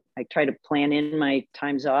any. I try to plan in my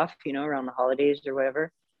times off, around the holidays or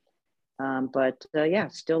whatever. But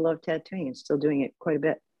still love tattooing and still doing it quite a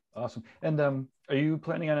bit. Awesome. And are you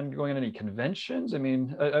planning on going on any conventions? I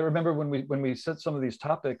mean, I remember when we set some of these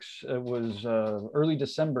topics, it was early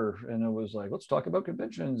December, and it was like, let's talk about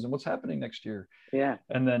conventions and what's happening next year. Yeah.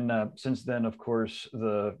 And then since then, of course,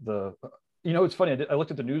 it's funny. I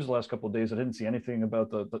looked at the news the last couple of days. I didn't see anything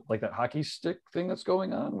about the like that hockey stick thing that's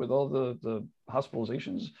going on with all the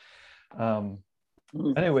hospitalizations.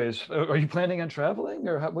 Anyways, are you planning on traveling,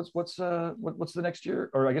 or what's the next year,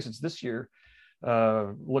 or I guess it's this year,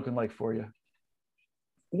 looking like for you?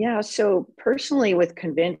 Yeah, so personally with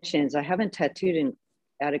conventions, I haven't tattooed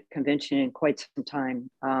at a convention in quite some time.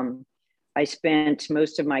 I spent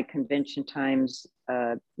most of my convention times,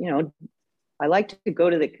 I like to go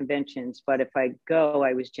to the conventions, but if I go,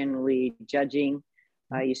 I was generally judging.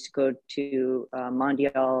 I used to go to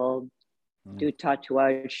Mondial du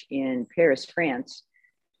Tatouage in Paris, France,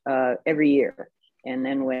 every year. And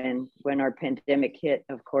then when our pandemic hit,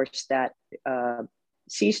 of course, that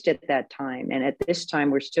ceased at that time. And at this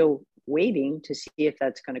time, we're still waiting to see if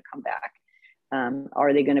that's going to come back.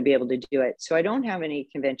 Are they going to be able to do it? So I don't have any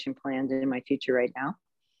convention plans in my future right now.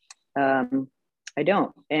 I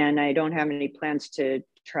don't. And I don't have any plans to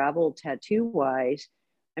travel tattoo-wise.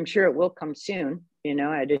 I'm sure it will come soon.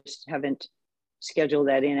 I just haven't scheduled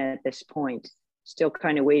that in at this point. Still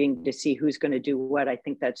kind of waiting to see who's going to do what. I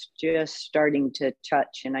think that's just starting to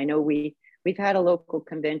touch. And I know we've had a local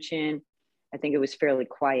convention. I think it was fairly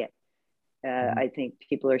quiet. I think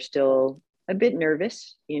people are still a bit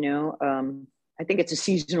nervous, I think it's a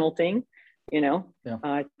seasonal thing, Yeah.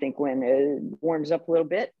 I think when it warms up a little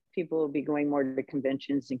bit, people will be going more to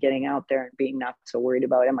conventions and getting out there and being not so worried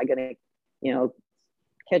about, am I going to,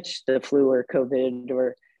 catch the flu or COVID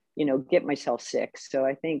or get myself sick. So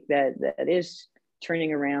I think that is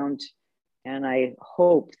turning around, and I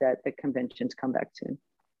hope that the conventions come back soon.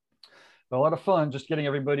 A lot of fun just getting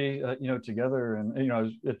everybody together, and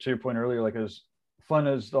to your point earlier, like as fun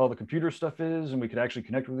as all the computer stuff is, and we could actually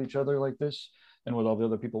connect with each other like this and with all the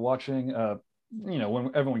other people watching,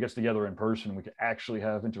 when everyone gets together in person, we can actually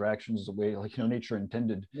have interactions the way nature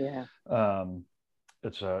intended. Yeah.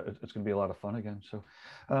 It's going to be a lot of fun again. So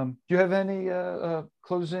do you have any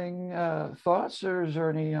closing thoughts, or is there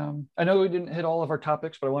any I know we didn't hit all of our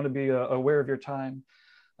topics, but I want to be aware of your time.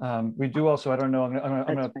 We do also, I don't know,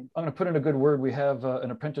 I'm going to put in a good word. We have an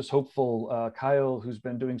apprentice hopeful, Kyle, who's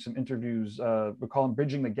been doing some interviews. We call him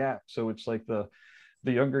Bridging the Gap. So it's like the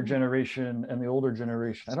younger generation and the older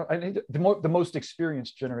generation. I need the most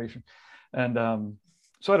experienced generation. And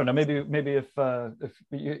so I don't know, maybe if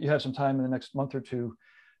you have some time in the next month or two,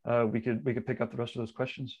 we could pick up the rest of those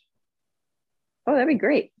questions. Oh, that'd be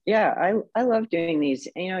great. Yeah, I love doing these.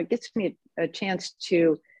 It gets me a chance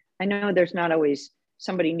to, I know there's not always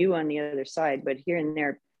somebody new on the other side, but here and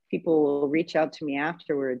there, people will reach out to me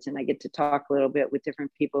afterwards, and I get to talk a little bit with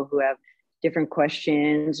different people who have different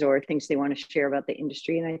questions or things they want to share about the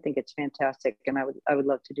industry. And I think it's fantastic. And I would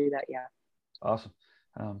love to do that. Yeah. Awesome.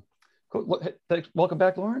 Cool. Well, thanks. Welcome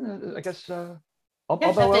back, Lauren. I guess I'll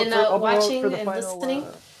been watching and listening.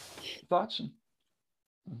 Thoughts.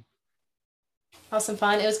 Awesome,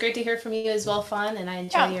 Fawn. It was great to hear from you as well, Fawn. And I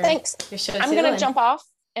enjoy your show. I'm going to jump off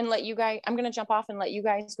and let you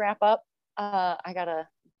guys wrap up. I gotta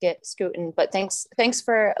get scooting, but thanks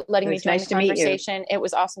for letting me join the conversation. It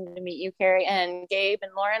was awesome to meet you, Carrie, and Gabe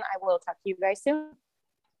and Lauren. I will talk to you guys soon.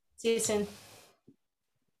 See you soon.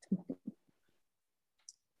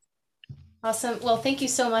 Awesome. Well, thank you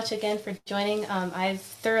so much again for joining. I've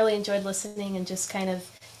thoroughly enjoyed listening and just kind of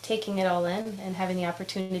taking it all in, and having the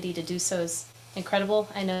opportunity to do so is incredible.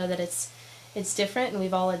 I know that it's different, and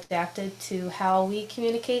we've all adapted to how we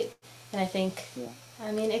communicate, and I think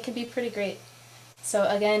it can be pretty great. So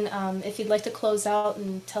again, if you'd like to close out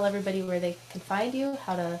and tell everybody where they can find you,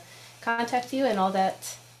 how to contact you, and all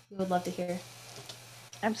that, we would love to hear.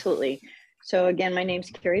 Absolutely. So again, my name's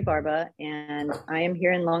Carrie Barba, and I am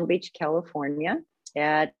here in Long Beach, California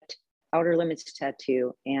at Outer Limits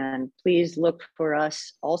Tattoo. And please look for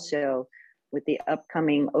us also with the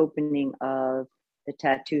upcoming opening of the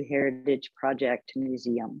Tattoo Heritage Project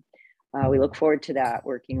Museum. We look forward to that,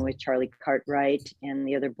 working with Charlie Cartwright and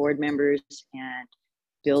the other board members, and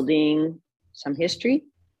building some history,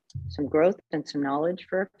 some growth, and some knowledge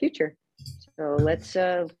for our future. So let's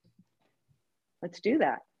do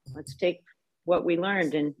that. Let's take what we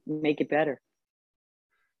learned and make it better.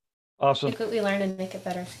 Awesome. Take what we learned and make it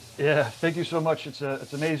better. Yeah, thank you so much. It's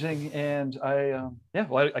amazing, and I can't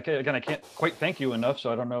quite thank you enough.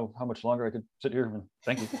 So I don't know how much longer I could sit here and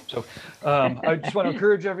thank you. So I just want to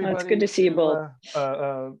encourage everybody. It's good to see you both.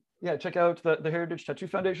 Check out the Heritage Tattoo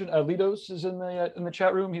Foundation. Lidos is in the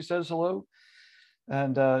chat room. He says hello,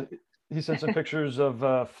 and he sent some pictures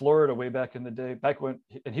of Florida way back in the day,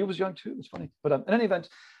 and he was young too. It's funny, but in any event,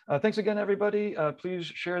 thanks again, everybody. Please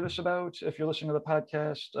share this about if you're listening to the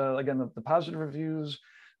podcast. Again, the positive reviews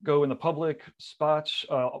go in the public spots.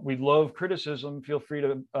 We love criticism. Feel free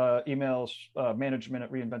to email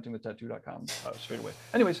management@reinventingthetattoo.com straight away.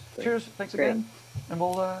 Anyways, cheers. Thanks again, and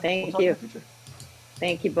we'll talk in the future.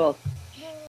 Thank you both.